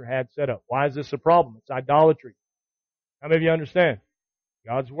Nebuchadnezzar had set up. Why is this a problem? It's idolatry. How many of you understand?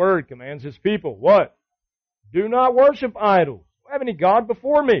 God's Word commands His people, what? Do not worship idols. Don't have any God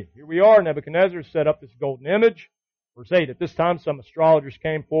before me. Here we are. Nebuchadnezzar set up this golden image. Verse 8, at this time some astrologers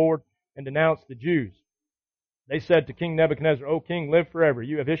came forward and denounced the Jews. They said to King Nebuchadnezzar, "O king, live forever.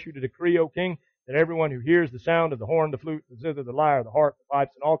 You have issued a decree, O king, that everyone who hears the sound of the horn, the flute, the zither, the lyre, the harp, the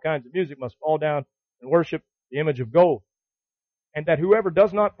pipes, and all kinds of music must fall down and worship the image of gold. And that whoever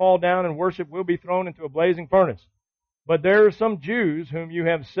does not fall down and worship will be thrown into a blazing furnace. But there are some Jews whom you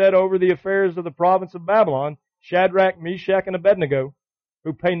have set over the affairs of the province of Babylon, Shadrach, Meshach, and Abednego,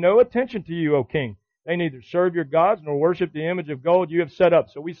 who pay no attention to you, O king. They neither serve your gods nor worship the image of gold you have set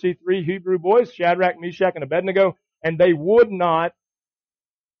up." So we see three Hebrew boys, Shadrach, Meshach, and Abednego, and they would not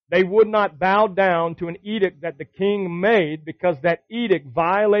bow down to an edict that the king made, because that edict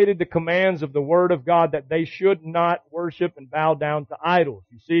violated the commands of the Word of God that they should not worship and bow down to idols.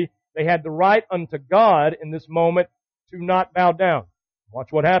 You see, they had the right unto God in this moment to not bow down.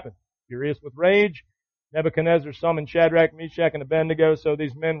 Watch what happened. Furious with rage, Nebuchadnezzar summoned Shadrach, Meshach, and Abednego. So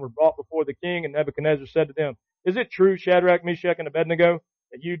these men were brought before the king, and Nebuchadnezzar said to them, "Is it true, Shadrach, Meshach, and Abednego,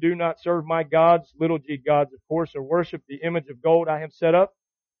 that you do not serve my gods, little g gods, of course, or worship the image of gold I have set up?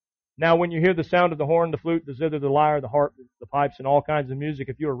 Now when you hear the sound of the horn, the flute, the zither, the lyre, the harp, the pipes, and all kinds of music,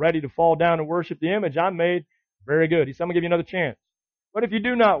 if you are ready to fall down and worship the image I made, very good." He said, "I'm going to give you another chance. But if you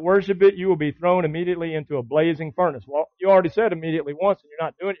do not worship it, you will be thrown immediately into a blazing furnace." Well, you already said immediately once, and you're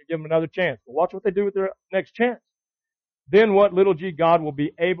not doing it. You give them another chance. But watch what they do with their next chance. "Then what little g God will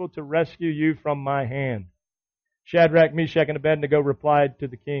be able to rescue you from my hand?" Shadrach, Meshach, and Abednego replied to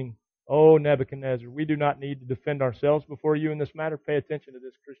the king, "O Nebuchadnezzar, we do not need to defend ourselves before you in this matter." Pay attention to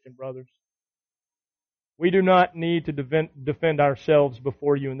this, Christian brothers. We do not need to defend ourselves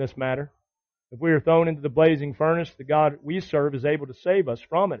before you in this matter. If we are thrown into the blazing furnace, the God we serve is able to save us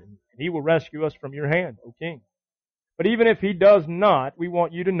from it, and He will rescue us from your hand, O king. But even if He does not, we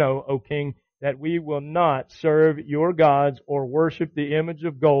want you to know, O king, that we will not serve your gods or worship the image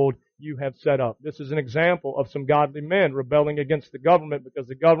of gold you have set up. This is an example of some godly men rebelling against the government because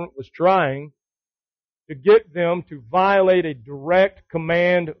the government was trying to get them to violate a direct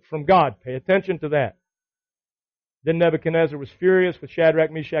command from God. Pay attention to that. Then Nebuchadnezzar was furious with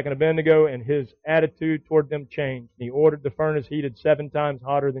Shadrach, Meshach, and Abednego, and his attitude toward them changed. He ordered the furnace heated 7 times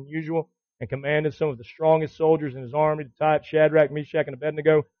hotter than usual, and commanded some of the strongest soldiers in his army to tie up Shadrach, Meshach, and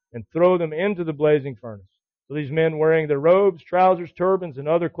Abednego and throw them into the blazing furnace. So these men, wearing their robes, trousers, turbans, and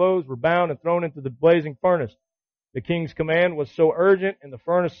other clothes, were bound and thrown into the blazing furnace. The king's command was so urgent and the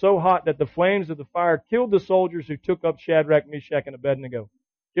furnace so hot that the flames of the fire killed the soldiers who took up Shadrach, Meshach, and Abednego.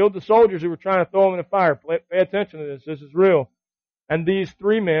 Killed the soldiers who were trying to throw them in the fire. Pay attention to this. This is real. And these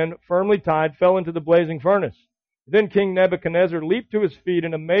 3 men, firmly tied, fell into the blazing furnace. Then King Nebuchadnezzar leaped to his feet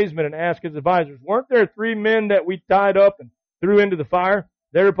in amazement and asked his advisors, "Weren't there 3 men that we tied up and threw into the fire?"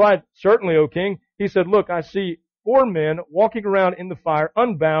 They replied, "Certainly, O king." He said, "Look, I see 4 men walking around in the fire,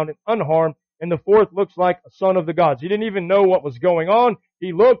 unbound and unharmed, and the 4th looks like a son of the gods." He didn't even know what was going on.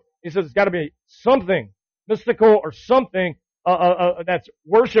 He looked. He says, "It's got to be something mystical or something that's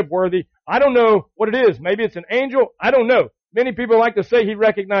worship worthy. I don't know what it is. Maybe it's an angel. I don't know." Many people like to say he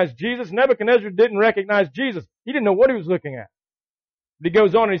recognized Jesus. Nebuchadnezzar didn't recognize Jesus. He didn't know what he was looking at. But he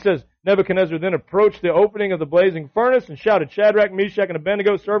goes on and he says, Nebuchadnezzar then approached the opening of the blazing furnace and shouted, "Shadrach, Meshach, and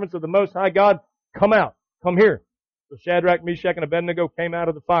Abednego, servants of the Most High God, come out. Come here." So Shadrach, Meshach, and Abednego came out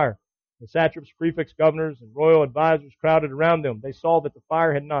of the fire. The satraps, prefects, governors, and royal advisors crowded around them. They saw that the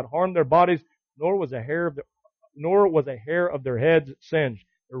fire had not harmed their bodies, nor was a hair of their heads singed.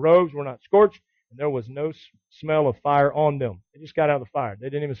 Their robes were not scorched, and there was no smell of fire on them. They just got out of the fire. They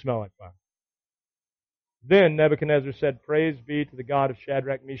didn't even smell like fire. Then Nebuchadnezzar said, "Praise be to the God of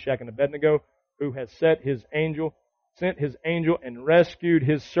Shadrach, Meshach, and Abednego, who has sent his angel and rescued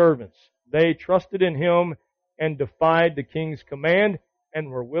his servants. They trusted in him and defied the king's command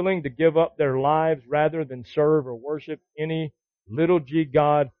and were willing to give up their lives rather than serve or worship any little g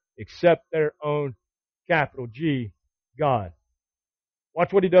god except their own capital G God."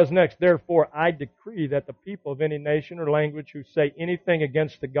 Watch what he does next. Therefore, I decree that the people of any nation or language who say anything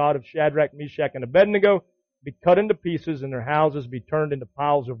against the God of Shadrach, Meshach, and Abednego be cut into pieces and their houses be turned into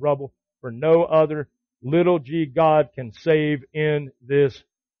piles of rubble, for no other little g God can save in this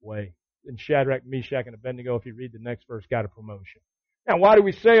way. And Shadrach, Meshach, and Abednego, if you read the next verse, got a promotion. Now, why do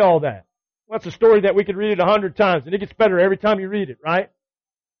we say all that? Well, that's a story that we could read it 100 times, and it gets better every time you read it, right?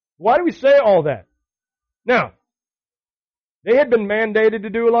 Why do we say all that? Now, they had been mandated to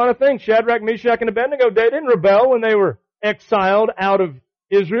do a lot of things. Shadrach, Meshach, and Abednego, they didn't rebel when they were exiled out of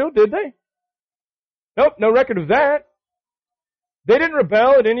Israel, did they? Nope, no record of that. They didn't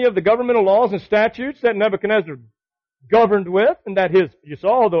rebel at any of the governmental laws and statutes that Nebuchadnezzar governed with, and that you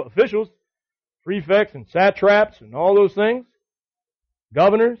saw all the officials, prefects and satraps and all those things,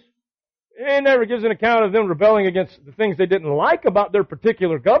 governors. It never gives an account of them rebelling against the things they didn't like about their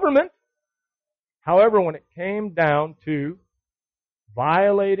particular government. However, when it came down to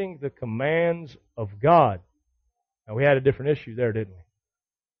violating the commands of God, now we had a different issue there, didn't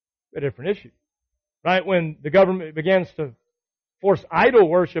we? A different issue. Right? When the government begins to force idol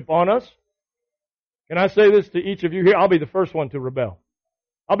worship on us, can I say this to each of you here? I'll be the first one to rebel.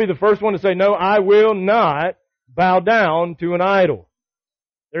 I'll be the first one to say, no, I will not bow down to an idol.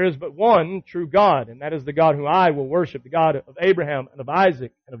 There is but one true God, and that is the God who I will worship, the God of Abraham and of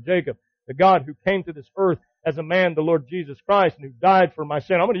Isaac and of Jacob, the God who came to this earth as a man, the Lord Jesus Christ, and who died for my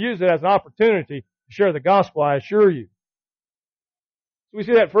sin. I'm going to use it as an opportunity to share the gospel, I assure you. So we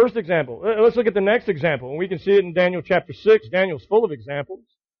see that first example. Let's look at the next example, and we can see it in Daniel chapter 6. Daniel's full of examples.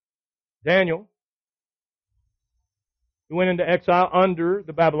 Daniel, who went into exile under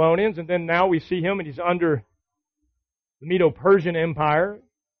the Babylonians, and then now we see him, and he's under the Medo-Persian Empire.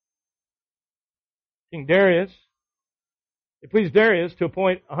 King Darius. It pleased Darius to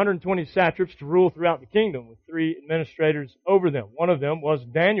appoint 120 satraps to rule throughout the kingdom, with 3 administrators over them. One of them was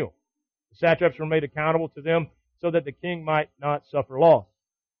Daniel. The satraps were made accountable to them so that the king might not suffer loss.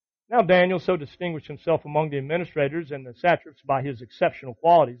 Now Daniel so distinguished himself among the administrators and the satraps by his exceptional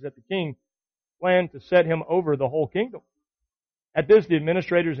qualities that the king planned to set him over the whole kingdom. At this, the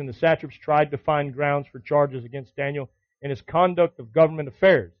administrators and the satraps tried to find grounds for charges against Daniel in his conduct of government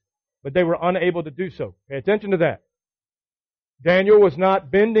affairs, but they were unable to do so. Pay attention to that. Daniel was not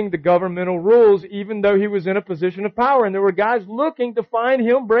bending the governmental rules even though he was in a position of power, and there were guys looking to find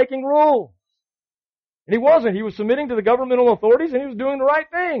him breaking rules. And he wasn't. He was submitting to the governmental authorities, and he was doing the right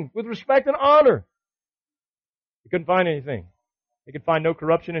thing with respect and honor. They couldn't find anything. They could find no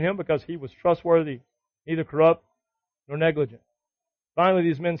corruption in him because he was trustworthy, neither corrupt nor negligent. Finally,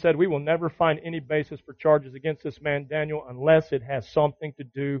 these men said, we will never find any basis for charges against this man Daniel unless it has something to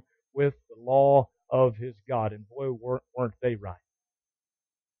do with the law of his God. And boy, weren't they right.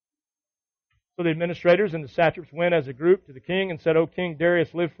 So the administrators and the satraps went as a group to the king and said, O King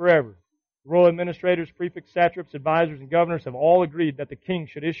Darius, live forever. The royal administrators, prefects, satraps, advisors, and governors have all agreed that the king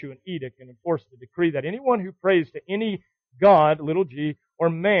should issue an edict and enforce the decree that anyone who prays to any god, little g, or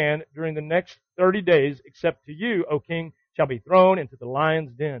man during the next 30 days, except to you, O king, shall be thrown into the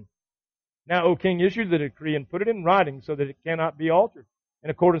lion's den. Now, O king, issue the decree and put it in writing so that it cannot be altered, in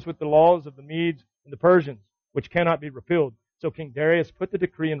accordance with the laws of the Medes and the Persians, which cannot be repealed. So King Darius put the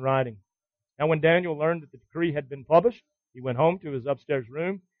decree in writing. Now when Daniel learned that the decree had been published, he went home to his upstairs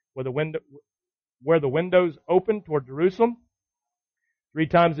room where the windows opened toward Jerusalem. 3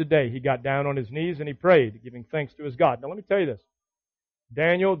 times a day he got down on his knees and he prayed, giving thanks to his God. Now let me tell you this.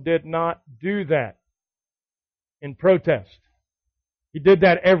 Daniel did not do that in protest. He did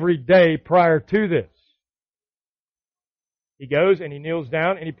that every day prior to this. He goes and he kneels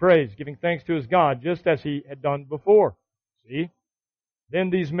down and he prays, giving thanks to his God, just as he had done before. See? Then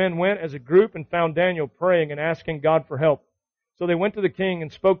these men went as a group and found Daniel praying and asking God for help. So they went to the king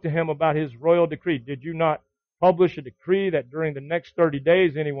and spoke to him about his royal decree. Did you not publish a decree that during the next 30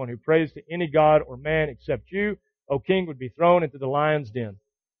 days anyone who prays to any god or man except you, O king, would be thrown into the lion's den?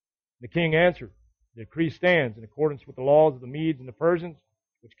 The king answered, the decree stands in accordance with the laws of the Medes and the Persians,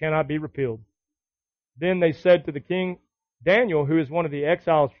 which cannot be repealed. Then they said to the king, Daniel, who is one of the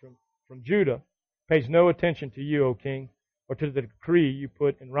exiles from Judah, pays no attention to you, O king, or to the decree you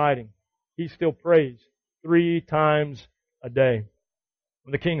put in writing. He still prays 3 times a day.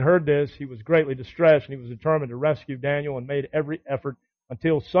 When the king heard this, he was greatly distressed, and he was determined to rescue Daniel and made every effort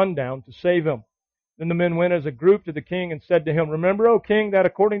until sundown to save him. Then the men went as a group to the king and said to him, Remember, O king, that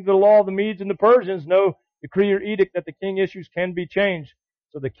according to the law of the Medes and the Persians, no decree or edict that the king issues can be changed.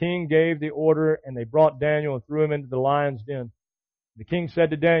 So the king gave the order, and they brought Daniel and threw him into the lion's den. The king said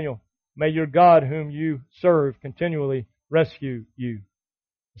to Daniel, May your God, whom you serve, continually rescue you.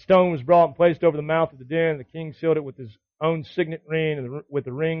 The stone was brought and placed over the mouth of the den. The king sealed it with his own signet ring and with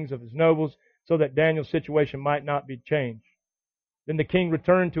the rings of his nobles, so that Daniel's situation might not be changed. Then the king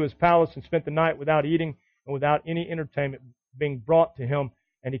returned to his palace and spent the night without eating and without any entertainment being brought to him,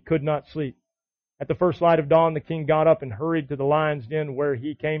 and he could not sleep. At the first light of dawn, the king got up and hurried to the lion's den. Where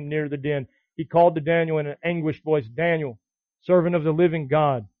he came near the den, he called to Daniel in an anguished voice, "Daniel, servant of the living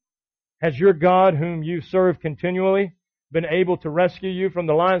God, has your God, whom you serve continually, been able to rescue you from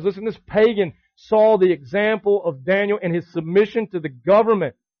the lions?" Listen, this pagan saw the example of Daniel and his submission to the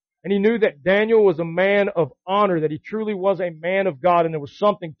government. And he knew that Daniel was a man of honor, that he truly was a man of God, and there was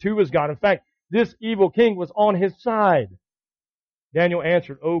something to his God. In fact, this evil king was on his side. Daniel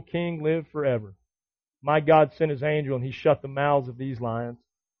answered, "O king, live forever. My God sent his angel, and he shut the mouths of these lions.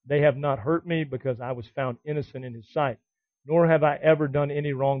 They have not hurt me, because I was found innocent in his sight. Nor have I ever done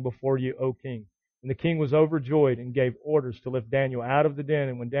any wrong before you, O king." And the king was overjoyed and gave orders to lift Daniel out of the den.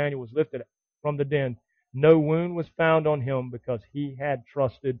 And when Daniel was lifted from the den, no wound was found on him, because he had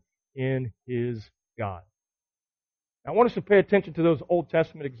trusted in his God. Now, I want us to pay attention to those Old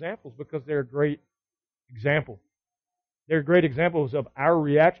Testament examples, because they're a great example. They're great examples of our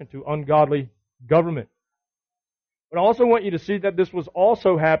reaction to ungodly government. But I also want you to see that this was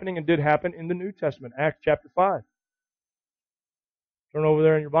also happening and did happen in the New Testament. Acts chapter 5. Turn over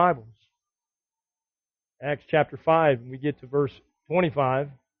there in your Bibles. Acts chapter 5, and we get to verse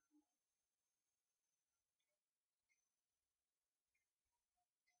 25.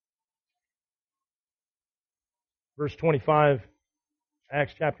 Verse 25,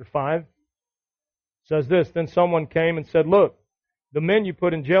 Acts chapter 5, says this, "Then someone came and said, 'Look, the men you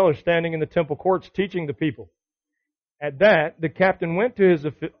put in jail are standing in the temple courts teaching the people.' At that, the captain went to his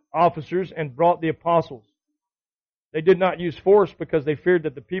officers and brought the apostles. They did not use force, because they feared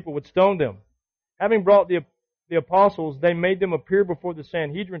that the people would stone them. Having brought the apostles, they made them appear before the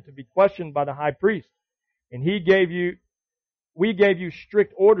Sanhedrin to be questioned by the high priest. And we gave you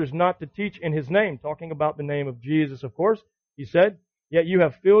strict orders not to teach in his name," talking about the name of Jesus, of course. He said, "Yet you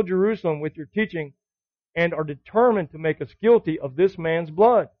have filled Jerusalem with your teaching and are determined to make us guilty of this man's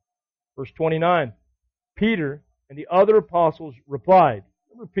blood." Verse 29, Peter and the other apostles replied.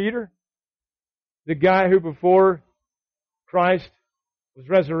 Remember Peter? The guy who before Christ was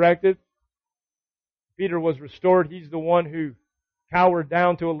resurrected, Peter was restored. He's the one who cowered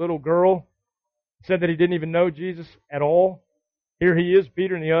down to a little girl, said that he didn't even know Jesus at all. Here he is,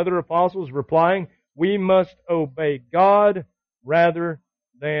 Peter and the other apostles, replying, "We must obey God rather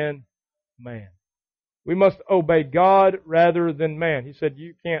than man." We must obey God rather than man. He said,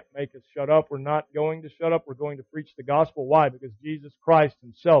 "You can't make us shut up. We're not going to shut up. We're going to preach the gospel." Why? Because Jesus Christ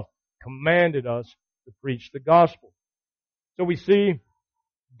himself commanded us to preach the gospel. So we see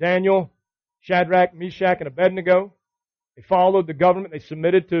Daniel, Shadrach, Meshach, and Abednego. They followed the government. They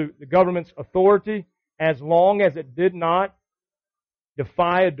submitted to the government's authority as long as it did not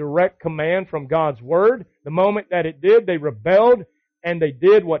defy a direct command from God's Word. The moment that it did, they rebelled, and they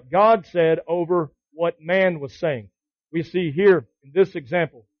did what God said over what man was saying. We see here in this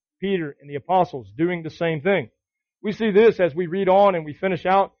example, Peter and the apostles doing the same thing. We see this as we read on and we finish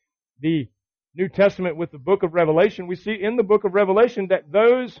out the New Testament with the book of Revelation. We see in the book of Revelation that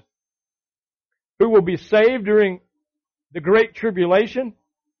those who will be saved during the Great Tribulation,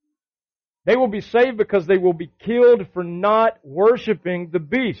 they will be saved because they will be killed for not worshiping the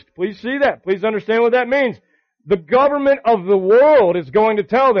beast. Please see that. Please understand what that means. The government of the world is going to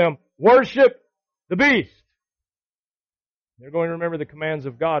tell them, worship the beast. They're going to remember the commands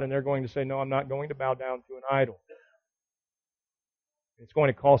of God, and they're going to say, "No, I'm not going to bow down to an idol." It's going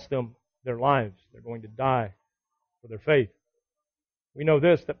to cost them their lives. They're going to die for their faith. We know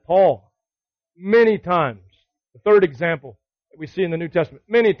this, that Paul, many times, the third example that we see in the New Testament,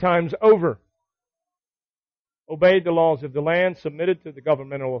 many times over, obeyed the laws of the land, submitted to the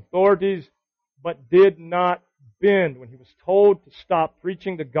governmental authorities, but did not bend. When he was told to stop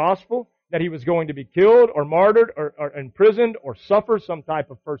preaching the gospel, that he was going to be killed or martyred or imprisoned or suffer some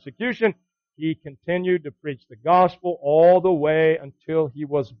type of persecution, he continued to preach the gospel all the way until he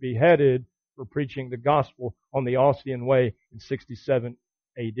was beheaded for preaching the gospel on the Ostian Way in 67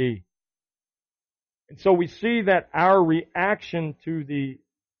 AD. And so we see that our reaction to the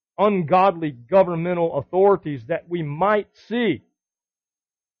ungodly governmental authorities that we might see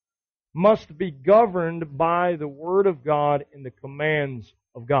must be governed by the Word of God and the commands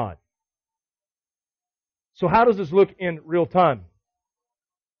of God. So how does this look in real time?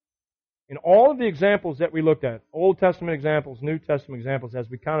 In all of the examples that we looked at, Old Testament examples, New Testament examples, as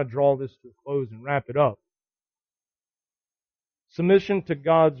we kind of draw this to a close and wrap it up, submission to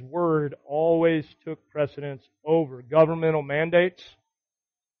God's Word always took precedence over governmental mandates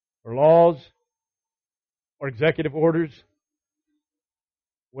or laws or executive orders,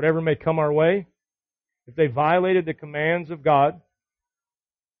 whatever may come our way, if they violated the commands of God,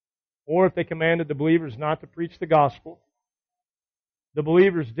 or if they commanded the believers not to preach the gospel, the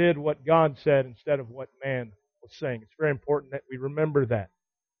believers did what God said instead of what man was saying. It's very important that we remember that.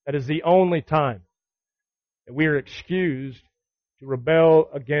 That is the only time that we are excused to rebel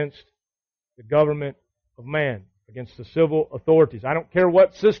against the government of man, against the civil authorities. I don't care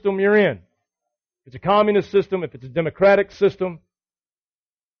what system you're in. If it's a communist system, if it's a democratic system,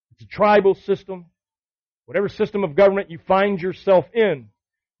 if it's a tribal system, whatever system of government you find yourself in,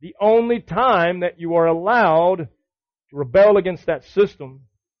 the only time that you are allowed to rebel against that system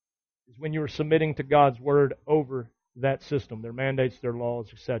is when you are submitting to God's Word over that system, their mandates, their laws,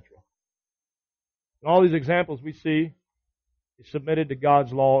 etc. In all these examples we see they submitted to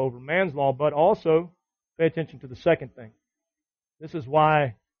God's law over man's law, but also pay attention to the second thing. This is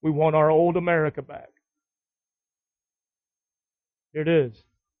why we want our old America back. Here it is.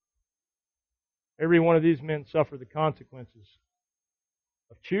 Every one of these men suffered the consequences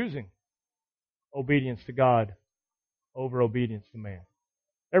of choosing obedience to God over obedience to man.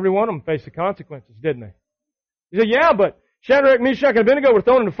 Every one of them faced the consequences, didn't they? You say, yeah, but Shadrach, Meshach, and Abednego were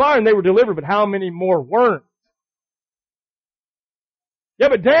thrown into fire and they were delivered, but how many more weren't? Yeah,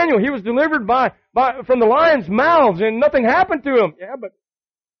 but Daniel, he was delivered from the lions' mouths and nothing happened to him. Yeah, but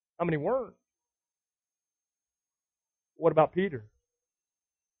how many weren't? What about Peter?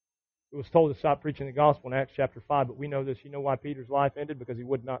 He was told to stop preaching the gospel in Acts chapter 5, but we know this. You know why Peter's life ended? Because he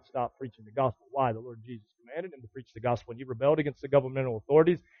would not stop preaching the gospel. Why? The Lord Jesus commanded him to preach the gospel, and he rebelled against the governmental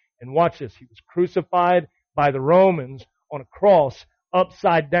authorities. And watch this. He was crucified by the Romans on a cross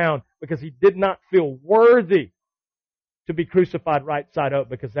upside down because he did not feel worthy to be crucified right side up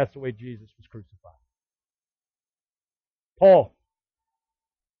because that's the way Jesus was crucified. Paul,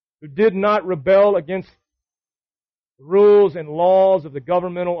 who did not rebel against the rules and laws of the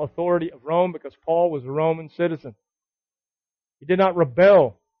governmental authority of Rome because Paul was a Roman citizen. He did not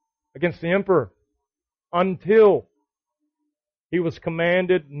rebel against the emperor until he was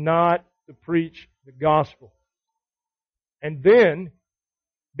commanded not to preach the gospel. And then,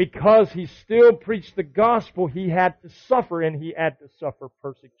 because he still preached the gospel, he had to suffer, and he had to suffer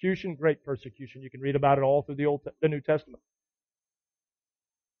persecution, great persecution. You can read about it all through the New Testament.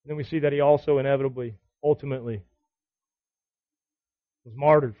 And then we see that he also inevitably, ultimately, was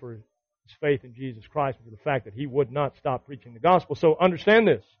martyred for his faith in Jesus Christ and for the fact that he would not stop preaching the gospel. So understand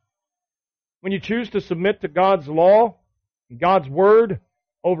this. When you choose to submit to God's law and God's word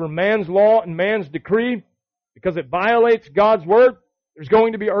over man's law and man's decree, because it violates God's word, there's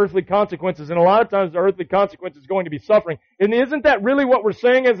going to be earthly consequences, and a lot of times the earthly consequence is going to be suffering. And isn't that really what we're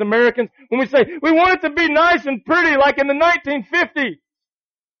saying as Americans when we say, we want it to be nice and pretty like in the 1950s?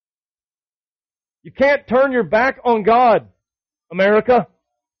 You can't turn your back on God, America.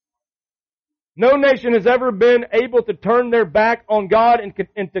 No nation has ever been able to turn their back on God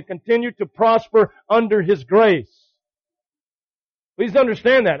and to continue to prosper under His grace. Please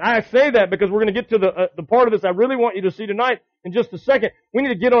understand that. I say that because we're going to get to the part of this I really want you to see tonight in just a second. We need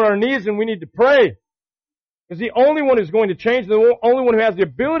to get on our knees and we need to pray. Because the only one who's going to change, the only one who has the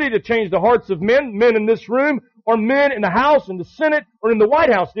ability to change the hearts of men in this room, or men in the House, in the Senate, or in the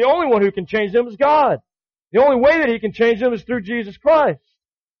White House, the only one who can change them is God. The only way that He can change them is through Jesus Christ.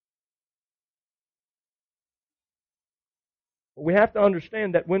 But we have to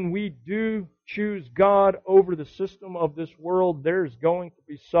understand that when we do choose God over the system of this world, there's going to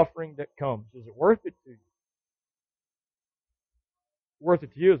be suffering that comes. Is it worth it to you? Worth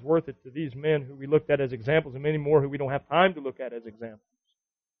it to you is worth it to these men who we looked at as examples and many more who we don't have time to look at as examples.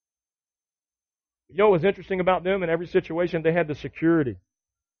 You know what was interesting about them? In every situation, they had the security.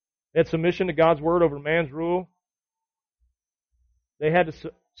 They had submission to God's word over man's rule. They had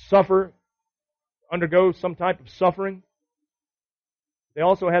to suffer, undergo some type of suffering. They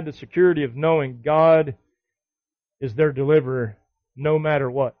also had the security of knowing God is their deliverer no matter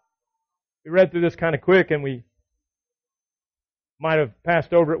what. We read through this kind of quick and we might have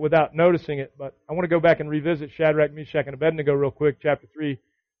passed over it without noticing it, but I want to go back and revisit Shadrach, Meshach, and Abednego real quick, chapter 3,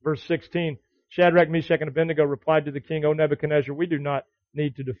 verse 16. Shadrach, Meshach, and Abednego replied to the king, O Nebuchadnezzar, we do not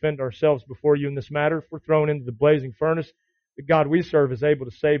need to defend ourselves before you in this matter. If we're thrown into the blazing furnace, the God we serve is able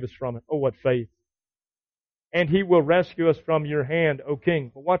to save us from it. Oh, what faith. And He will rescue us from your hand, O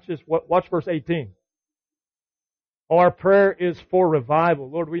king. But watch this. Watch verse 18. Our prayer is for revival.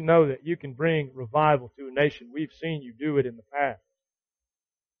 Lord, we know that you can bring revival to a nation. We've seen you do it in the past.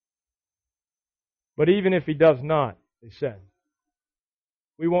 But even if He does not, they said,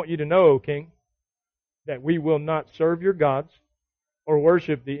 we want you to know, O king, that we will not serve your gods or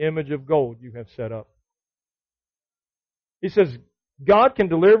worship the image of gold you have set up. He says, God can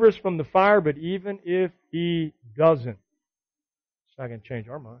deliver us from the fire, but even if He doesn't, it's not going to change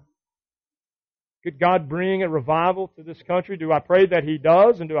our mind. Could God bring a revival to this country? Do I pray that He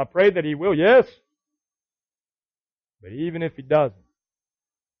does, and do I pray that He will? Yes. But even if He doesn't,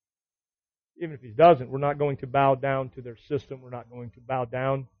 we're not going to bow down to their system. We're not going to bow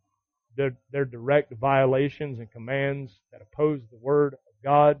down to their direct violations and commands that oppose the Word of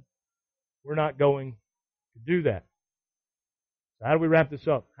God. We're not going to do that. So how do we wrap this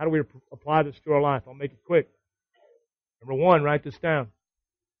up? How do we apply this to our life? I'll make it quick. Number one, write this down.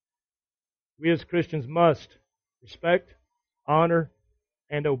 We as Christians must respect, honor,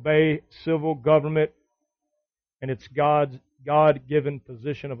 and obey civil government and its God-given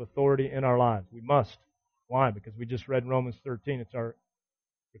position of authority in our lives. We must. Why? Because we just read Romans 13. It's our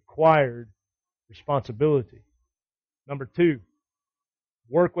required responsibility. Number two,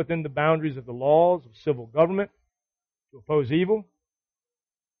 work within the boundaries of the laws of civil government to oppose evil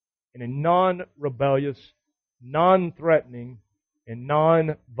in a non-rebellious, non-threatening, and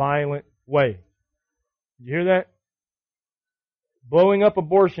non-violent way. Did you hear that? Blowing up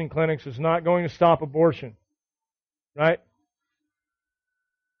abortion clinics is not going to stop abortion. Right?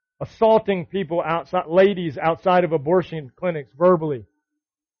 Assaulting people outside, ladies outside of abortion clinics verbally,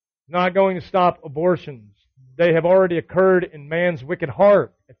 not going to stop abortions. They have already occurred in man's wicked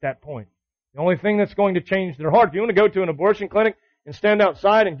heart at that point. The only thing that's going to change their heart, if you want to go to an abortion clinic and stand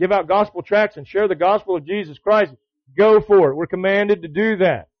outside and give out gospel tracts and share the gospel of Jesus Christ, go for it. We're commanded to do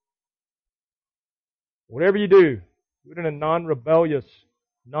that. Whatever you do it in a non-rebellious,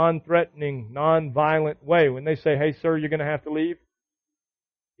 non-threatening, non-violent way. When they say, hey, sir, you're going to have to leave.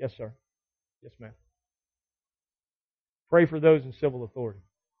 Yes, sir. Yes, ma'am. Pray for those in civil authority.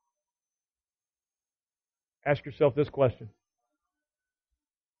 Ask yourself this question.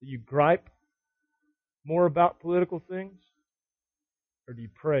 Do you gripe more about political things? Or do you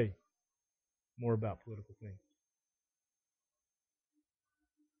pray more about political things?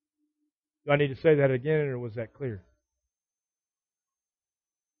 Do I need to say that again, or was that clear?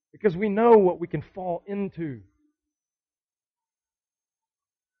 Because we know what we can fall into.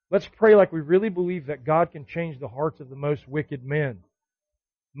 Let's pray like we really believe that God can change the hearts of the most wicked men,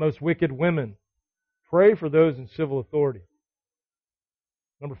 most wicked women. Pray for those in civil authority.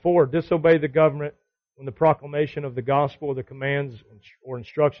 Number 4, disobey the government when the proclamation of the gospel or the commands or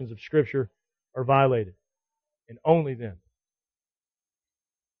instructions of Scripture are violated. And only then.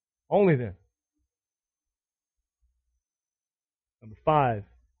 Only then. Number 5,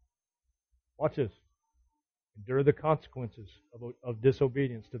 watch this. Endure the consequences of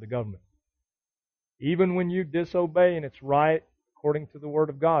disobedience to the government. Even when you disobey and it's right according to the Word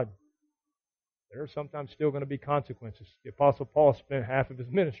of God, there are sometimes still going to be consequences. The Apostle Paul spent half of his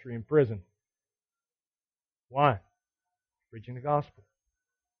ministry in prison. Why? Preaching the gospel.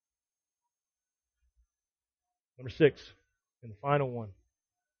 Number 6, and the final one.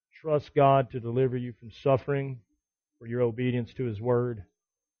 Trust God to deliver you from suffering for your obedience to His Word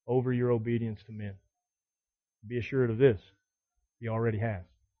over your obedience to men. Be assured of this. He already has.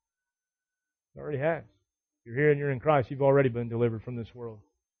 He already has. If you're here and you're in Christ, you've already been delivered from this world.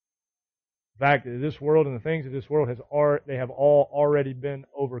 In fact, this world and the things of this world they have all already been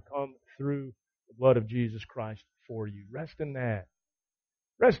overcome through the blood of Jesus Christ for you. Rest in that.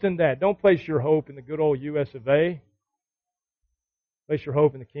 Rest in that. Don't place your hope in the good old U.S. of A. Place your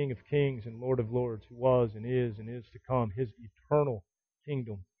hope in the King of Kings and Lord of Lords, who was and is to come, His eternal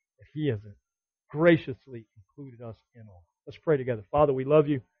kingdom that He has graciously included us in all. Let's pray together. Father, we love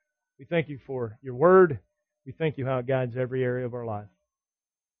You. We thank You for Your Word. We thank You how it guides every area of our life.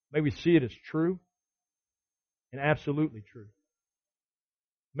 May we see it as true and absolutely true.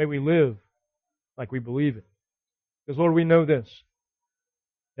 May we live like we believe it. Because, Lord, we know this,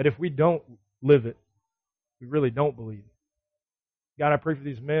 that if we don't live it, we really don't believe it. God, I pray for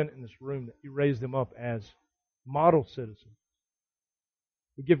these men in this room that You raise them up as model citizens.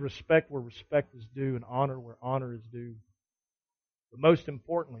 We give respect where respect is due and honor where honor is due. But most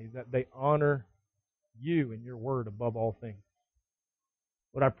importantly, that they honor You and Your Word above all things.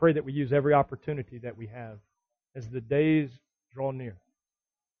 Lord, I pray that we use every opportunity that we have as the days draw near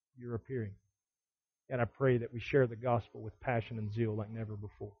Your appearing. And I pray that we share the gospel with passion and zeal like never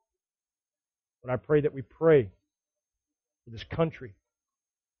before. But I pray that we pray for this country,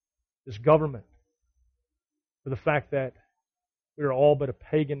 this government, for the fact that we are all but a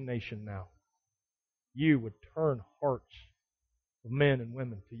pagan nation now. You would turn hearts of men and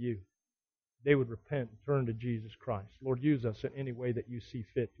women to You. They would repent and turn to Jesus Christ. Lord, use us in any way that You see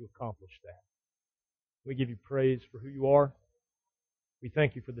fit to accomplish that. We give You praise for who You are. We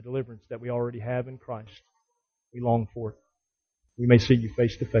thank you for the deliverance that we already have in Christ. We long for it. We may see you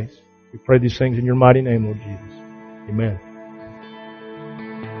face to face. We pray these things in your mighty name, Lord Jesus. Amen.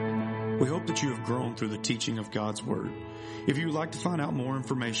 We hope that you have grown through the teaching of God's Word. If you would like to find out more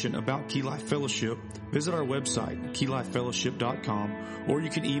information about Key Life Fellowship, visit our website, keylifefellowship.com, or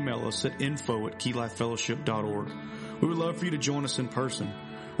you can email us at info@keylifefellowship.org. We would love for you to join us in person.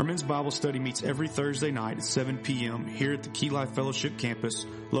 Our men's Bible study meets every Thursday night at 7 p.m. here at the Key Life Fellowship campus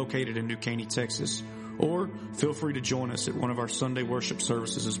located in New Caney, Texas. Or feel free to join us at one of our Sunday worship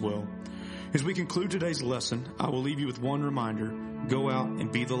services as well. As we conclude today's lesson, I will leave you with one reminder: go out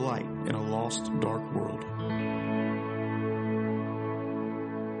and be the light in a lost, dark world.